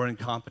or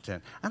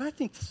incompetent. And I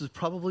think this is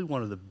probably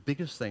one of the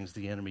biggest things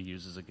the enemy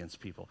uses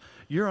against people.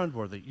 You're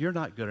unworthy. You're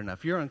not good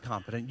enough. You're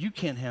incompetent. You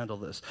can't handle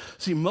this.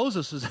 See,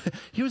 Moses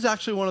he was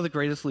actually one of the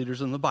greatest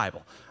leaders in the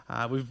Bible.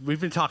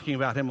 We've been talking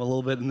about him a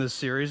little bit in this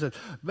series. And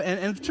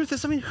the truth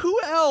is, I mean, who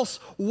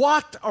else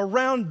walked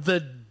around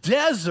the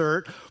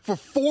desert for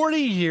 40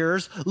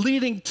 years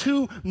leading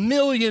 2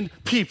 million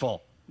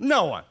people?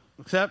 No one,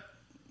 except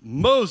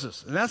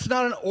Moses. And that's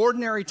not an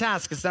ordinary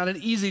task. It's not an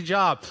easy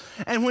job.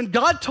 And when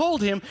God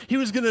told him he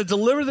was going to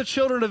deliver the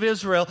children of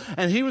Israel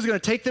and he was going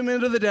to take them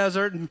into the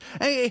desert, and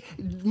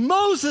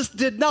Moses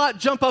did not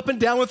jump up and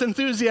down with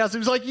enthusiasm. He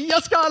was like,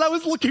 yes, God, I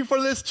was looking for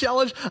this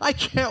challenge. I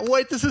can't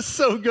wait. This is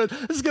so good.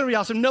 This is going to be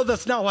awesome. No,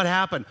 that's not what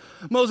happened.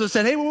 Moses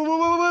said, hey,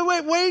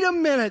 wait a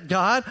minute,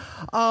 God.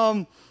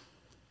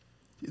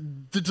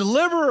 The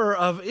deliverer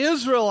of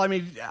Israel, I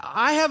mean,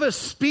 I have a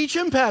speech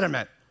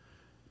impediment.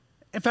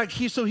 In fact,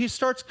 he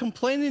starts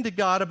complaining to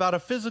God about a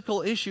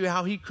physical issue,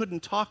 how he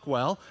couldn't talk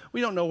well. We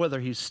don't know whether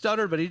he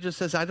stuttered, but he just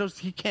says,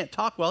 he can't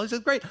talk well. He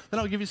says, great, then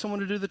I'll give you someone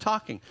to do the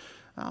talking.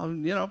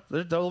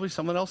 There'll be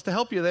someone else to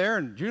help you there,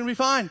 and you're going to be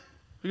fine.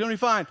 You're going to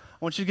be fine. I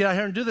want you to get out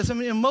here and do this. I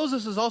mean, and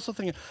Moses is also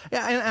thinking,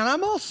 yeah, and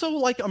I'm also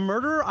like a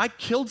murderer. I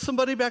killed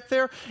somebody back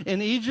there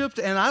in Egypt,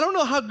 and I don't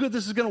know how good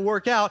this is going to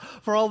work out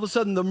for all of a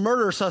sudden the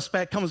murder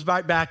suspect comes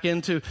back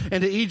into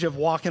Egypt,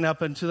 walking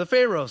up into the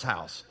Pharaoh's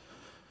house.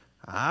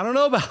 I don't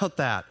know about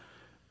that.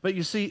 But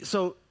you see,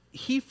 so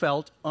he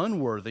felt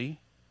unworthy,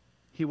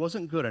 he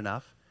wasn't good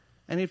enough,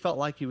 and he felt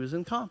like he was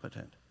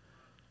incompetent.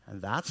 And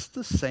that's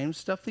the same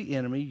stuff the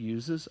enemy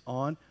uses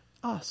on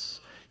us.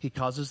 He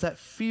causes that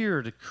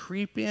fear to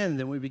creep in,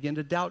 then we begin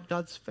to doubt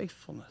God's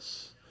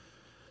faithfulness.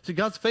 See,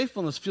 God's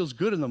faithfulness feels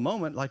good in the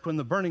moment, like when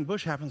the burning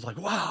bush happens, like,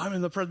 wow, I'm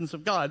in the presence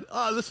of God.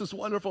 Oh, this is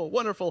wonderful,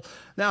 wonderful.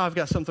 Now I've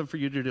got something for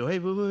you to do. Hey,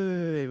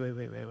 wait.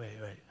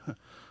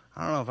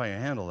 I don't know if I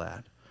can handle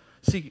that.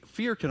 See,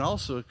 fear can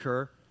also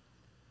occur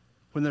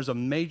when there's a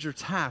major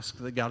task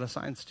that God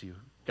assigns to you.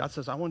 God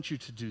says, I want you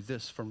to do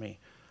this for me.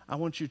 I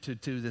want you to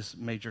do this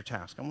major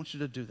task. I want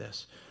you to do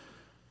this.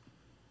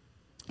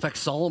 In fact,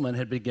 Solomon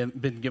had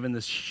been given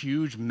this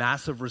huge,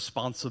 massive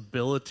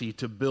responsibility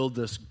to build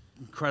this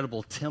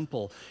incredible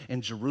temple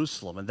in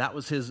Jerusalem, and that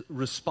was his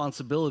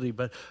responsibility.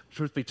 But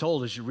truth be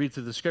told, as you read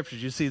through the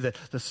scriptures, you see that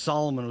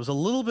Solomon was a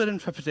little bit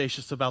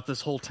trepidatious about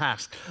this whole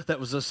task that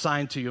was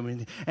assigned to you. I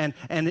mean,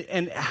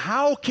 and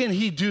how can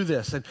he do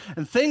this? And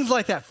things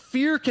like that.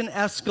 Fear can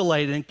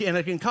escalate, and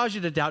it can cause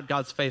you to doubt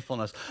God's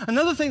faithfulness.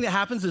 Another thing that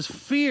happens is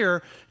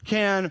fear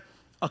can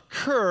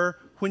occur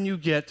when you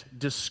get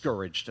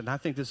discouraged, and I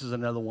think this is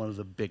another one of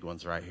the big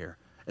ones right here.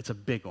 It's a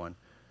big one.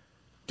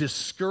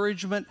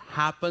 Discouragement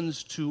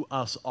happens to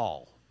us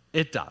all.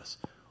 It does.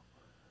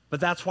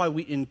 But that's why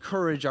we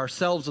encourage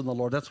ourselves in the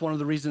Lord. That's one of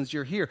the reasons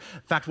you're here.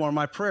 In fact, one of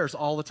my prayers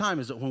all the time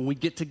is that when we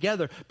get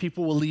together,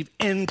 people will leave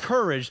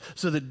encouraged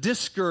so that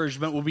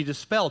discouragement will be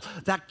dispelled.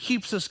 That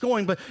keeps us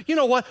going. But you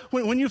know what?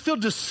 When you feel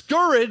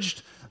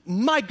discouraged,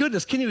 my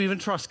goodness, can you even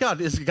trust God?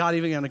 Is God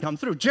even going to come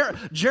through?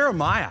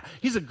 Jeremiah,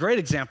 he's a great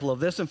example of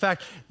this. In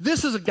fact,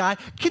 this is a guy,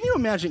 can you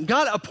imagine?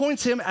 God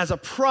appoints him as a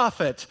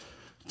prophet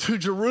to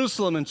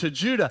Jerusalem and to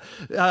Judah.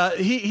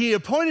 He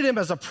appointed him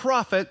as a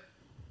prophet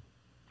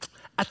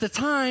at the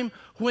time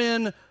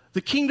when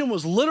the kingdom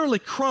was literally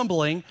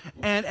crumbling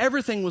and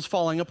everything was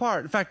falling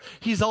apart. In fact,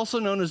 he's also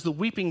known as the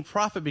weeping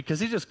prophet because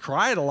he just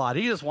cried a lot.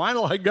 He just whined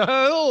like, God,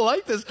 I don't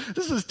like this.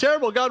 This is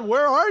terrible. God,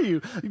 where are you?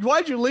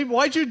 Why'd you leave?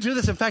 Why'd you do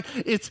this? In fact,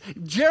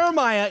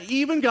 Jeremiah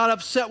even got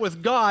upset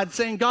with God,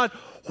 saying, God,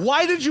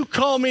 why did you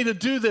call me to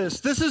do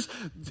this?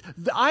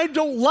 I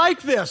don't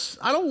like this.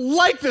 I don't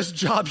like this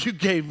job you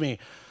gave me.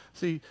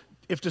 See,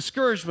 if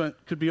discouragement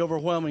could be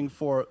overwhelming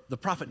for the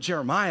prophet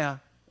Jeremiah,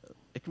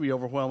 it can be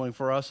overwhelming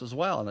for us as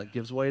well, and it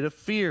gives way to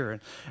fear,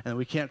 and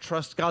we can't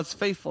trust God's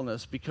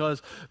faithfulness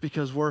because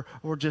we're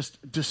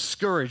just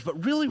discouraged.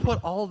 But really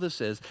what all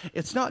this is,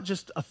 it's not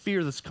just a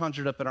fear that's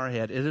conjured up in our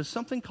head. It is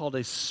something called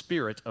a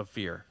spirit of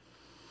fear.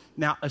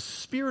 Now, a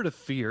spirit of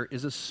fear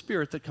is a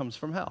spirit that comes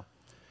from hell.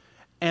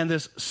 And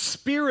this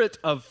spirit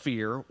of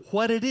fear,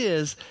 what it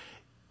is,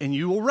 and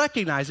you will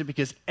recognize it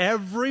because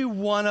every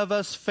one of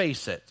us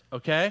face it,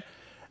 okay?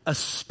 A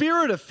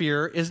spirit of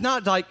fear is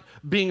not like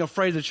being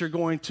afraid that you're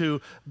going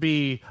to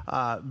be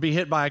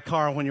hit by a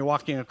car when you're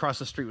walking across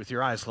the street with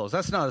your eyes closed.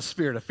 That's not a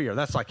spirit of fear.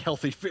 That's like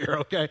healthy fear,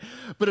 okay?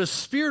 But a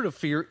spirit of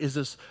fear is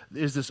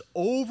this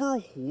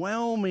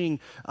overwhelming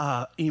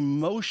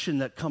emotion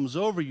that comes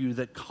over you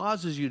that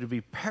causes you to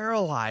be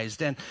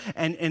paralyzed, and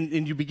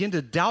you begin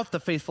to doubt the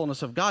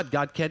faithfulness of God.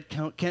 God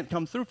can't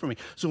come through for me.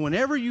 So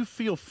whenever you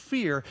feel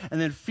fear and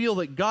then feel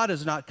that God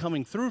is not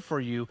coming through for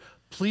you,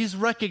 please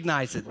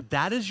recognize it.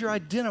 That is your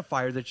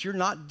identifier that you're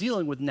not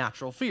dealing with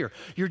natural fear.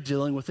 You're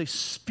dealing with a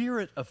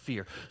spirit of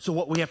fear. So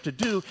what we have to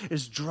do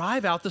is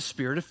drive out the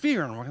spirit of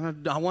fear.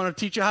 And I want to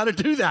teach you how to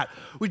do that.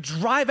 We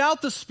drive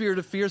out the spirit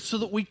of fear so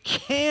that we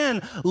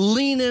can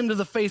lean into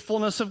the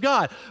faithfulness of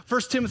God.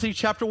 1 Timothy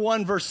chapter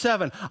 1, verse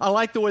 7. I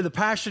like the way the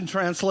Passion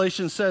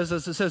Translation says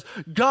this. It says,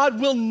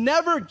 God will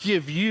never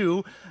give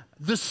you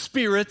the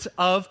spirit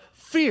of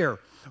fear,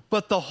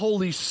 but the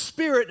Holy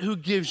Spirit who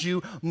gives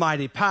you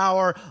mighty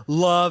power,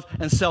 love,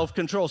 and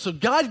self-control. So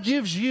God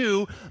gives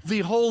you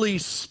the Holy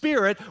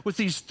Spirit with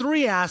these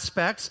three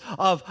aspects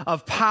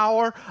of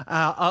power,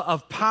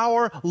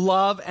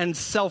 love, and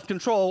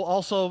self-control,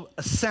 also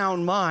a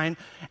sound mind.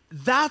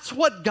 That's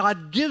what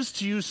God gives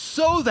to you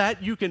so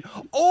that you can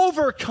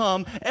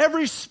overcome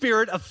every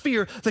spirit of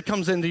fear that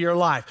comes into your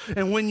life.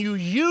 And when you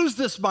use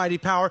this mighty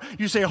power,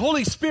 you say,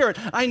 Holy Spirit,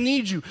 I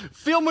need you.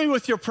 Fill me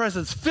with your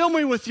presence. Fill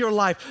me with your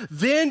life.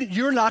 Then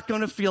you're not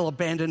going to feel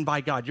abandoned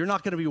by God. You're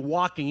not going to be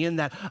walking in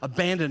that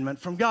abandonment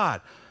from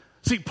God.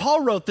 See,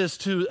 Paul wrote this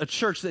to a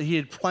church that he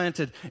had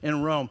planted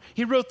in Rome.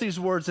 He wrote these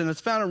words, and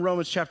it's found in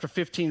Romans chapter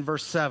 15,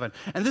 verse 7.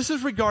 And this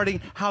is regarding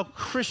how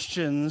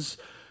Christians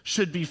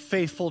should be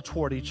faithful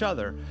toward each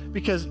other.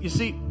 Because, you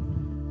see,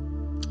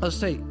 let's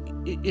say,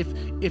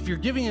 if you're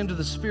giving into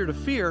the spirit of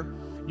fear,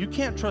 you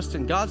can't trust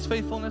in God's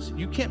faithfulness,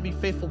 you can't be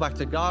faithful back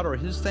to God or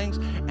his things,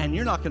 and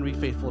you're not going to be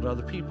faithful to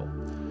other people.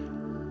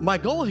 My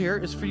goal here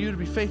is for you to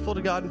be faithful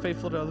to God and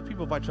faithful to other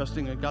people by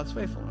trusting in God's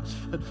faithfulness.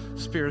 But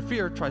the spirit of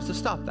fear tries to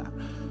stop that.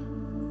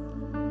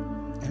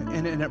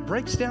 And it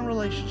breaks down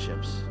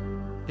relationships.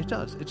 It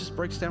does. It just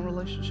breaks down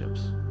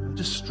relationships. It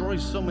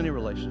destroys so many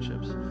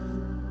relationships.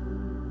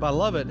 But I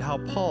love it how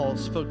Paul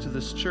spoke to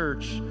this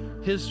church,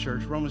 his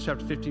church, Romans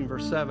chapter 15,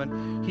 verse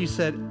 7. He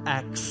said,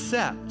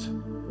 accept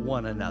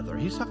one another.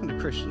 He's talking to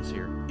Christians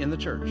here in the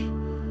church.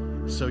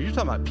 So you're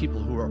talking about people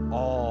who are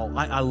all,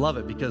 I love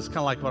it because kind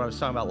of like what I was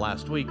talking about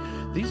last week,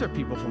 these are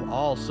people from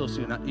all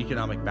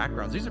socioeconomic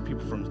backgrounds. These are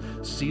people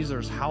from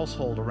Caesar's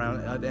household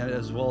around,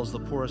 as well as the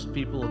poorest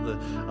people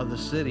of the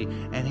city.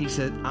 And he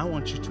said, I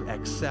want you to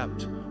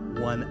accept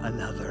one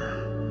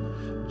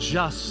another,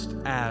 just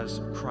as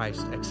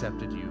Christ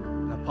accepted you.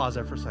 Pause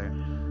there for a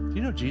second. Do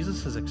you know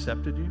Jesus has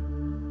accepted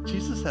you?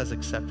 Jesus has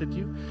accepted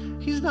you.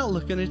 He's not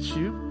looking at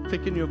you,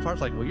 picking you apart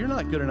like, well, you're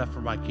not good enough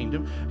for my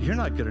kingdom. You're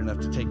not good enough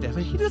to take that.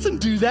 He doesn't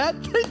do that.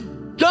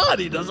 Thank God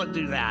he doesn't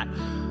do that.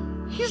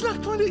 He's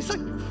not going to, he's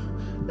like,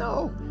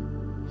 no.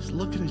 He's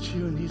looking at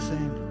you and he's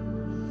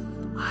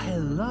saying, I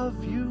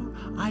love you.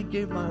 I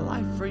gave my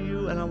life for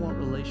you and I want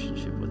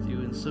relationship with you.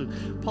 And so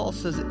Paul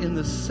says, in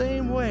the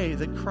same way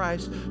that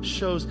Christ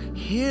shows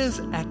his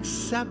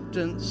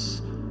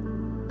acceptance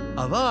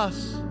of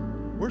us,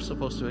 we're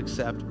supposed to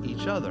accept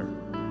each other.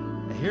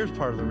 And here's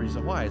part of the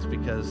reason why. It's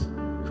because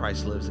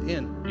Christ lives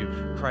in you.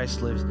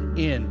 Christ lives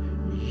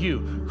in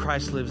you.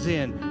 Christ lives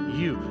in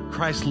you.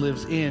 Christ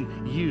lives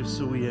in you.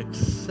 So we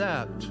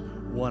accept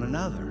one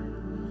another.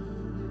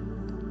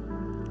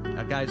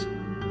 Now, guys,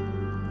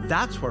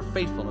 that's where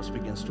faithfulness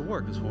begins to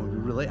work, is when we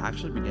really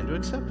actually begin to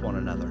accept one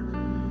another.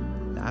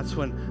 That's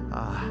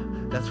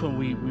when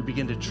we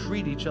begin to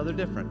treat each other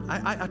different.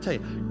 I tell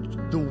you,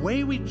 the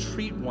way we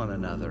treat one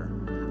another,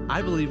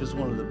 I believe, is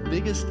one of the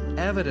biggest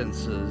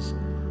evidences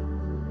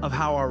of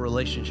how our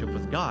relationship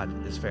with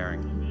God is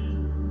faring.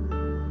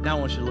 Now I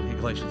want you to look at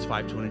Galatians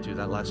 5:22,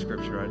 that last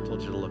scripture I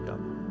told you to look up.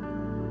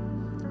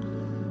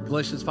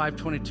 Galatians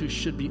 5:22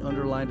 should be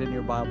underlined in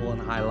your Bible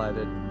and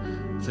highlighted.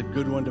 It's a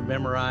good one to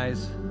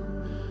memorize.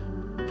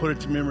 Put it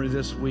to memory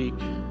this week.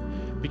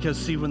 Because,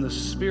 see, when the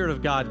Spirit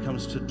of God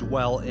comes to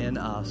dwell in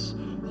us,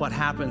 what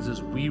happens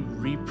is we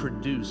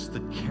reproduce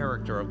the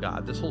character of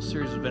God. This whole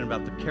series has been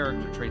about the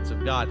character traits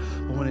of God.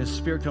 But when His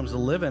Spirit comes to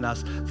live in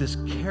us, this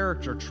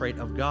character trait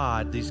of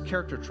God, these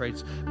character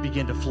traits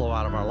begin to flow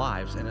out of our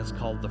lives. And it's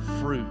called the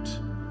fruit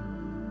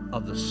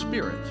of the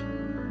Spirit.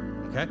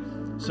 Okay?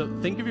 So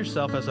think of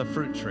yourself as a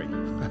fruit tree.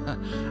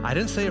 I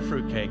didn't say a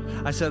fruit cake.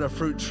 I said a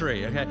fruit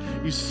tree. Okay?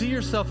 You see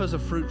yourself as a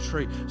fruit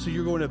tree. So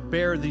you're going to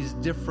bear these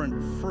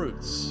different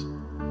fruits.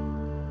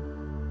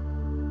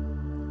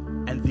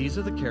 And these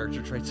are the character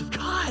traits of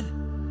God,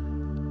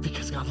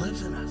 because God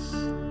lives in us.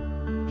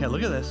 Okay,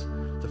 look at this.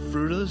 The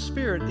fruit of the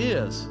Spirit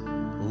is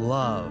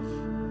love,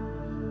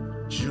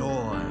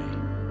 joy,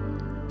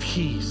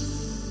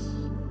 peace.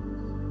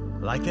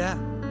 Like that?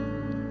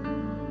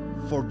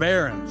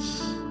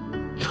 Forbearance,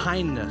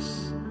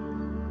 kindness,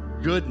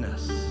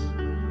 goodness.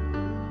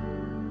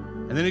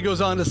 And then he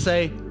goes on to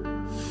say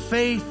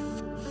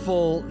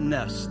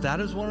faithfulness.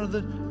 That is one of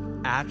the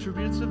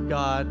attributes of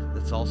God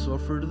that's also a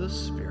fruit of the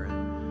Spirit.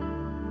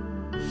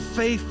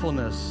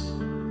 faithfulness,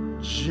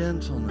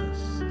 gentleness,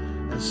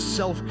 and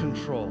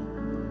self-control.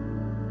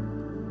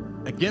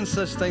 Against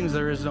such things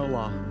there is no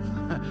law.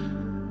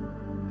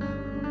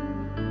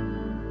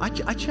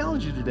 I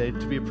challenge you today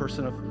to be a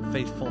person of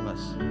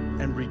faithfulness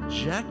and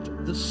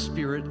reject the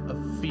spirit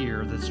of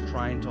fear that's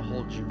trying to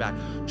hold you back.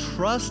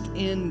 Trust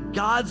in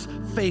God's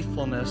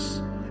faithfulness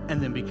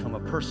and then become a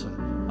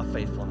person of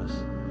faithfulness.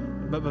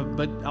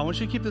 But I want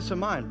you to keep this in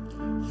mind.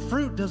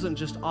 Fruit doesn't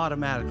just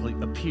automatically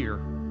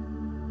appear.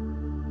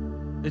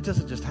 It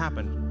doesn't just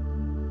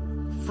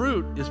happen.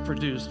 Fruit is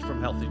produced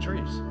from healthy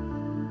trees.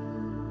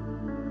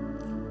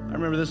 I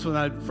remember this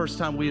when first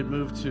time we had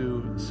moved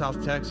to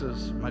South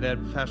Texas. My dad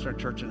pastored a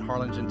church in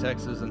Harlingen,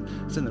 Texas, and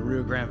it's in the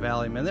Rio Grande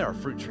Valley. Man, there are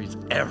fruit trees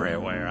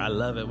everywhere. I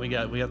love it. We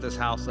got this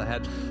house that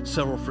had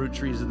several fruit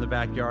trees in the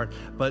backyard,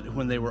 but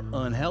when they were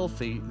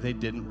unhealthy, they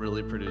didn't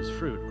really produce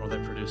fruit, or they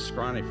produced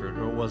scrawny fruit,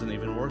 or it wasn't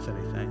even worth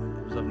anything.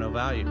 It was of no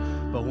value.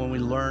 But when we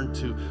learned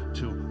to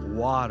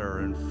water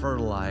and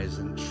fertilize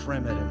and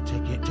trim it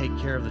and take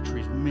care of the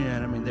trees,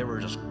 man, I mean, they were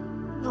just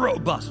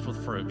robust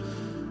with fruit.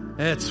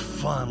 It's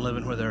fun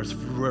living where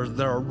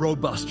there are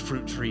robust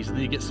fruit trees, and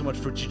then you get so much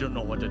fruit you don't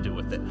know what to do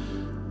with it.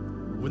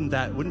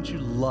 Wouldn't you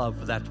love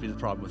for that to be the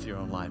problem with your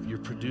own life? You're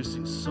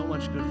producing so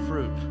much good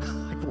fruit.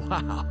 Like,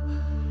 wow.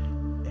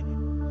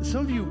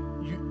 Some of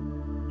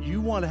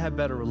you want to have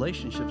better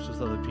relationships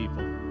with other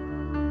people.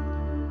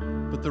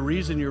 But the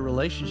reason your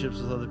relationships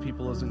with other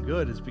people isn't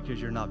good is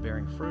because you're not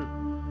bearing fruit.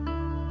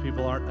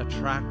 People aren't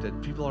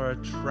attracted. People are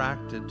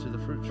attracted to the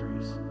fruit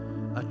trees.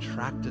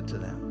 Attracted to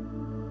them.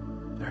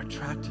 They're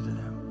attracted to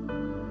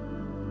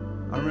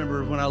them. I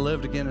remember when I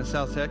lived again in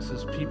South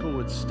Texas, people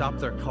would stop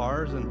their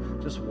cars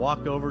and just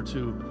walk over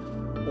to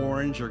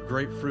orange or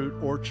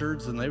grapefruit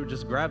orchards, and they would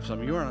just grab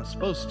some. You weren't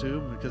supposed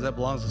to, because that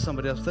belongs to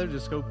somebody else. They would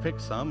just go pick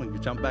some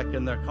and jump back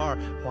in their car.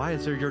 Why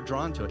is there you're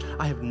drawn to it?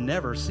 I have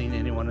never seen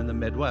anyone in the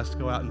Midwest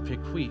go out and pick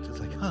wheat. It's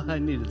like, I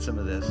needed some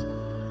of this.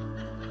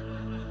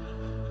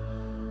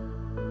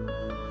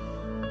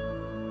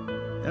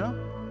 You know?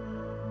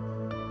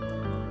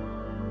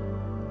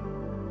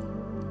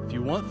 If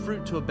you want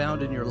fruit to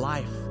abound in your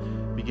life,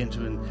 begin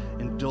to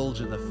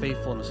indulge in the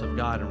faithfulness of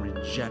God and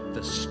reject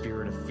the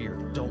spirit of fear.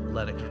 Don't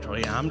let it control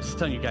you. I'm just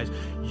telling you guys,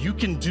 you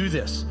can do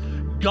this.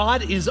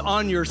 God is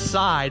on your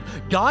side.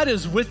 God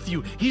is with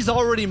you. He's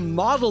already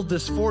modeled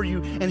this for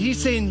you, and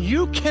he's saying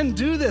you can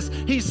do this.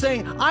 He's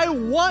saying, I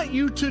want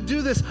you to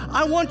do this.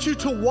 I want you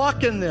to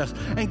walk in this.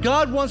 And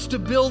God wants to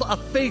build a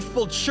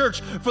faithful church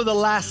for the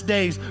last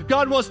days.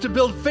 God wants to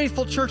build a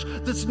faithful church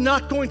that's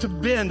not going to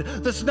bend,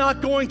 that's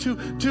not going to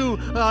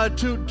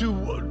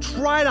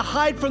try to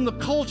hide from the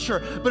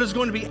culture, but is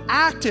going to be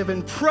active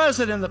and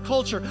present in the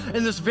culture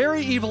in this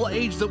very evil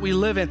age that we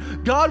live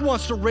in. God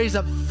wants to raise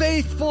up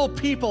faithful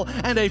people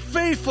and a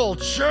faithful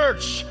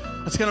church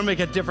that's going to make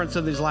a difference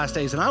in these last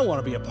days, and I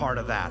want to be a part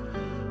of that.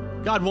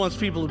 God wants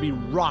people to be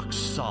rock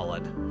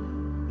solid,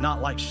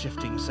 not like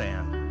shifting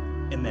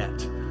sand in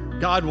that.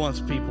 God wants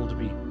people to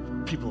be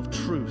people of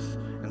truth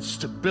and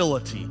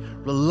stability,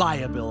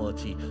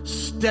 reliability,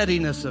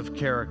 steadiness of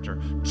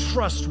character,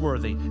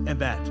 trustworthy, and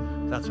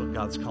that's what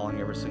God's calling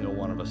every single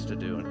one of us to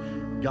do.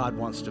 And God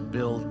wants to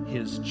build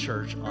his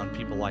church on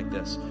people like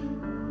this.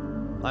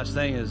 Last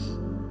thing is,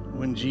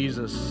 when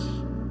Jesus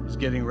was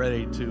getting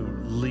ready to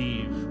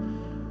leave,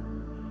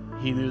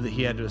 he knew that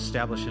he had to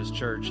establish his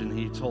church, and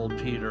he told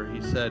Peter, he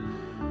said,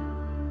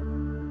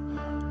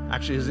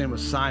 actually his name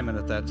was Simon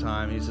at that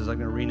time, he says, I'm going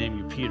to rename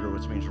you Peter,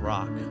 which means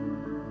rock.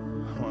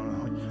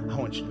 I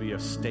want you to be a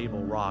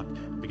stable rock,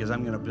 because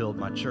I'm going to build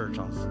my church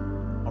on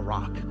a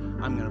rock.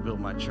 I'm going to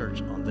build my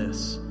church on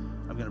this.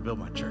 I'm going to build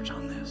my church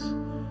on this.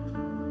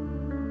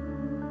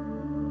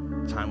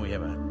 Time we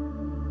have a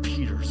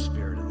Peter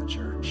spirit in the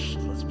church.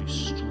 Let's be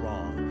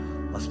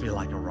strong. Let's be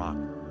like a rock.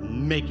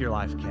 Make your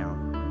life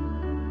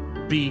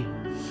count. Be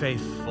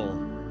faithful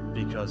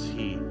because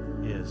he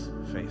is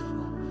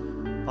faithful.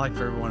 I'd like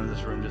for everyone in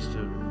this room just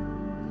to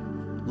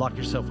lock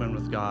yourself in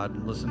with God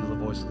and listen to the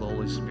voice of the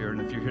Holy Spirit.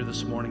 And if you're here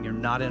this morning, you're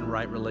not in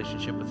right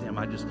relationship with him,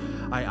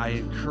 I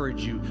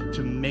encourage you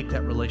to make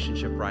that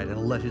relationship right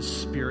and let his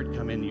spirit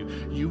come in you.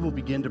 You will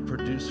begin to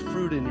produce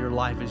fruit in your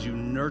life as you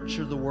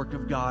nurture the work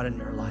of God in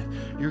your life.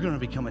 You're going to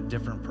become a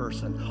different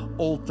person.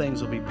 Old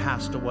things will be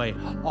passed away.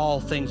 All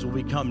things will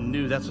become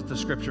new. That's what the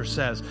scripture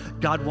says.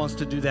 God wants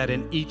to do that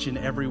in each and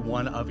every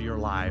one of your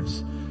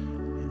lives.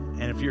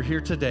 And if you're here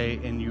today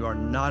and you are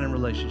not in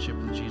relationship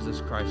with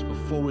Jesus Christ,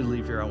 before we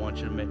leave here, I want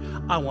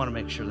to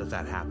make sure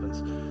that happens.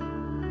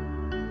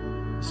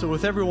 So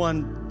with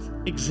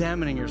everyone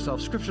examining yourself,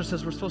 Scripture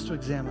says we're supposed to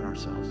examine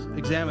ourselves.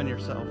 Examine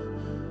yourself.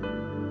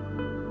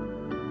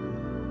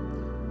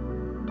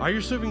 Are you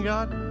serving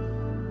God?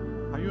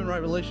 Are you in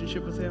right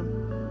relationship with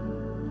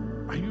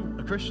him? Are you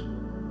a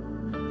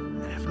Christian?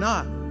 And if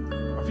not,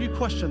 or if you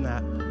question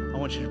that, I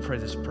want you to pray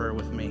this prayer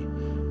with me.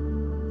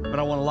 But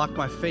I want to lock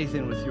my faith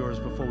in with yours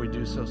before we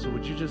do so. So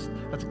would you just,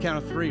 at the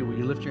count of 3, will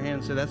you lift your hand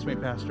and say, that's me,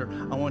 Pastor.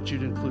 I want you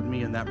to include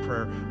me in that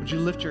prayer. Would you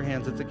lift your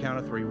hands at the count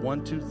of 3?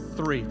 1, 2,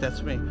 3.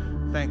 That's me.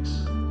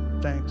 Thanks.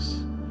 Thanks.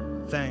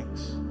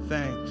 Thanks.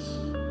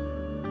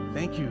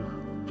 Thank you.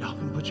 Y'all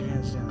can put your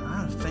hands down.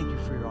 I thank you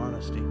for your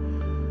honesty.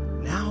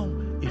 Now,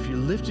 if you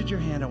lifted your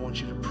hand, I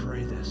want you to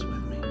pray this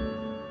with me.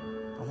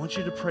 I want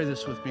you to pray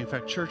this with me. In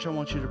fact, church, I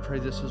want you to pray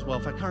this as well.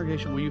 In fact,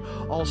 congregation, will you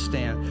all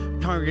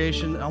stand?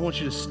 Congregation, I want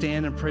you to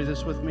stand and pray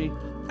this with me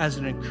as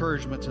an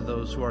encouragement to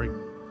those who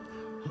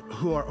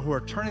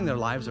are turning their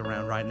lives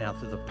around right now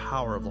through the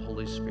power of the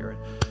Holy Spirit.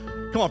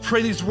 Come on,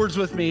 pray these words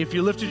with me. If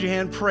you lifted your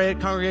hand, pray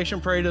it.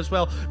 Congregation, pray it as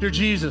well. Dear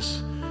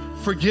Jesus,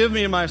 forgive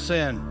me of my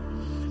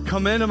sin.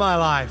 Come into my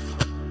life.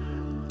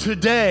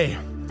 Today,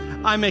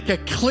 I make a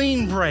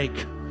clean break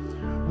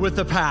with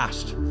the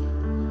past.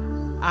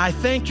 I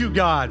thank you,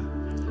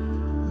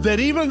 God, that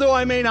even though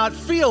I may not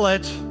feel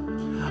it,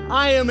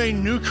 I am a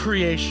new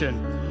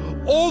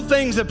creation. Old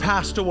things have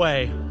passed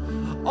away.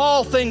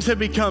 All things have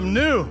become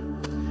new.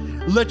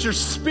 Let your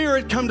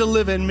Spirit come to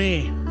live in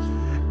me,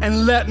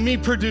 and let me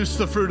produce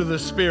the fruit of the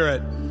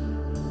Spirit.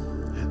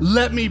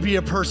 Let me be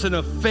a person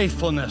of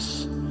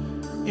faithfulness.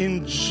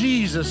 In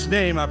Jesus'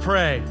 name I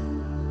pray.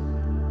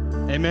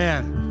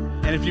 Amen.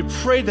 And if you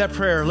prayed that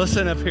prayer,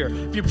 listen up here.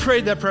 If you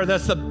prayed that prayer,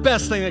 that's the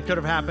best thing that could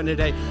have happened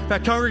today. In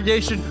fact,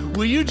 congregation,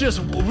 will you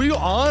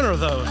honor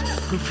those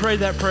who prayed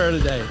that prayer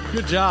today?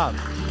 Good job.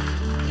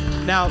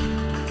 Now,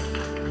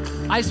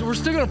 we're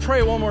still going to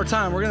pray one more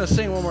time. We're going to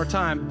sing one more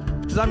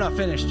time because I'm not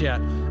finished yet.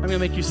 I'm going to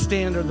make you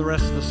stand during the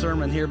rest of the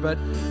sermon here. But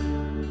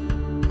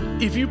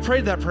if you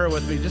prayed that prayer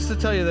with me, just to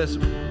tell you this,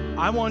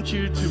 I want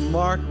you to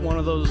mark one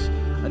of those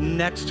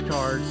next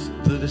cards,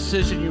 the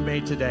decision you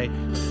made today.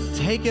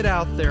 Take it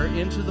out there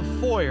into the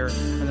foyer,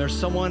 and there's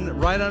someone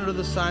right under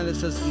the sign that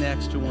says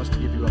next who wants to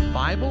give you a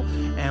Bible,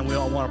 and we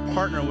all want to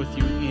partner with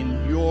you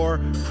in your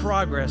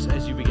progress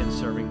as you begin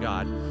serving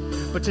God.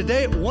 But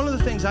today, one of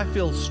the things I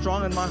feel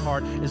strong in my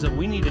heart is that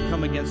we need to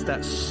come against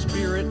that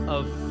spirit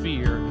of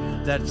fear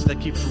that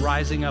keeps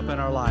rising up in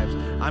our lives.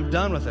 I'm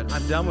done with it.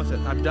 I'm done with it.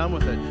 I'm done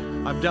with it.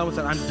 I'm done with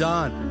it. I'm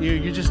done.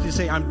 You just need to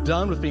say, I'm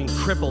done with being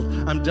crippled.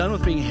 I'm done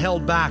with being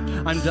held back.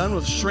 I'm done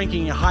with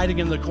shrinking and hiding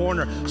in the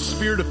corner.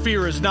 Spirit of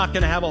fear is not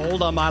going to have a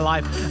hold on my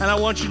life. And I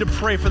want you to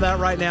pray for that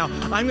right now.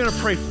 I'm going to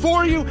pray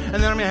for you, and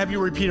then I'm going to have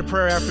you repeat a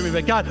prayer after me.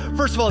 But God,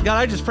 first of all, God,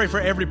 I just pray for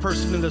every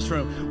person in this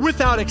room,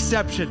 without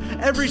exception,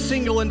 every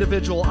single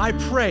individual. I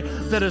pray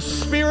that a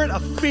spirit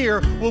of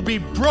fear will be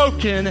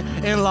broken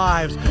in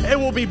lives. It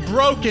will be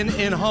broken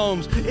in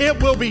homes.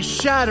 It will be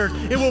shattered.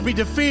 It will be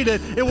defeated.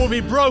 It will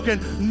be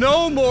broken. No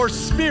more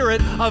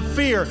spirit of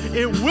fear.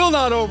 It will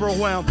not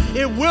overwhelm.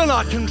 It will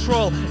not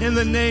control in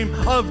the name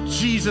of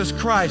Jesus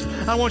Christ.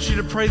 I want you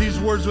to pray these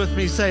words with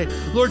me. Say,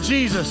 Lord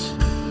Jesus,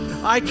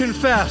 I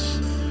confess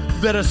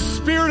that a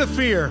spirit of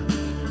fear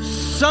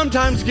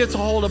sometimes gets a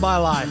hold of my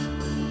life.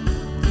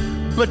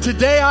 But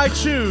today I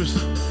choose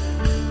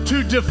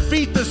to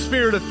defeat the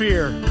spirit of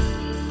fear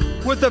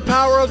with the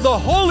power of the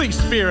Holy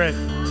Spirit,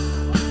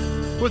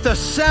 with a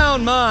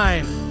sound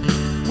mind,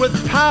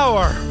 with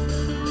power,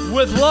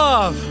 with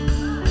love.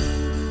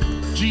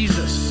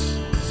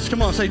 Jesus,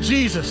 come on, say,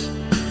 Jesus,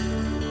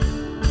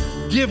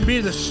 give me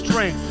the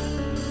strength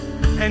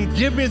and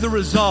give me the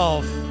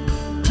resolve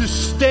to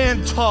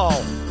stand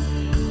tall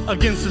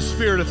against the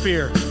spirit of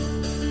fear.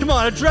 Come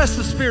on, address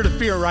the spirit of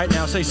fear right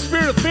now. Say,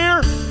 Spirit of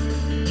fear,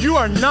 you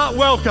are not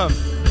welcome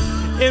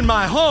in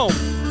my home,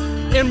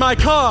 in my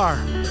car,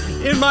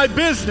 in my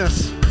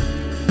business.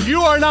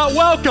 You are not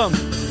welcome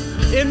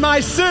in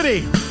my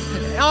city,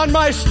 on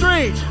my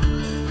street.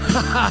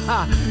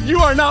 You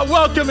are not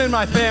welcome in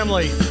my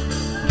family.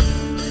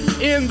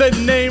 In the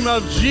name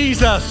of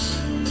Jesus,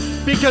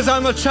 because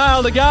I'm a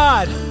child of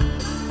God.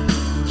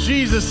 In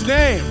Jesus'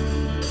 name.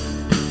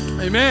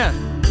 Amen.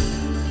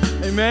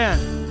 Amen.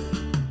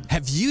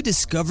 Have you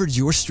discovered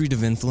your street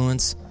of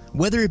influence?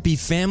 Whether it be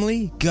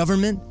family,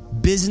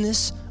 government,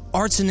 business,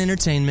 arts and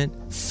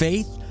entertainment,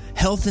 faith,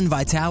 health and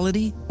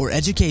vitality, or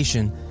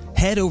education,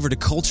 head over to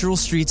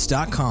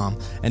culturalstreets.com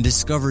and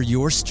discover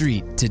your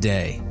street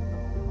today.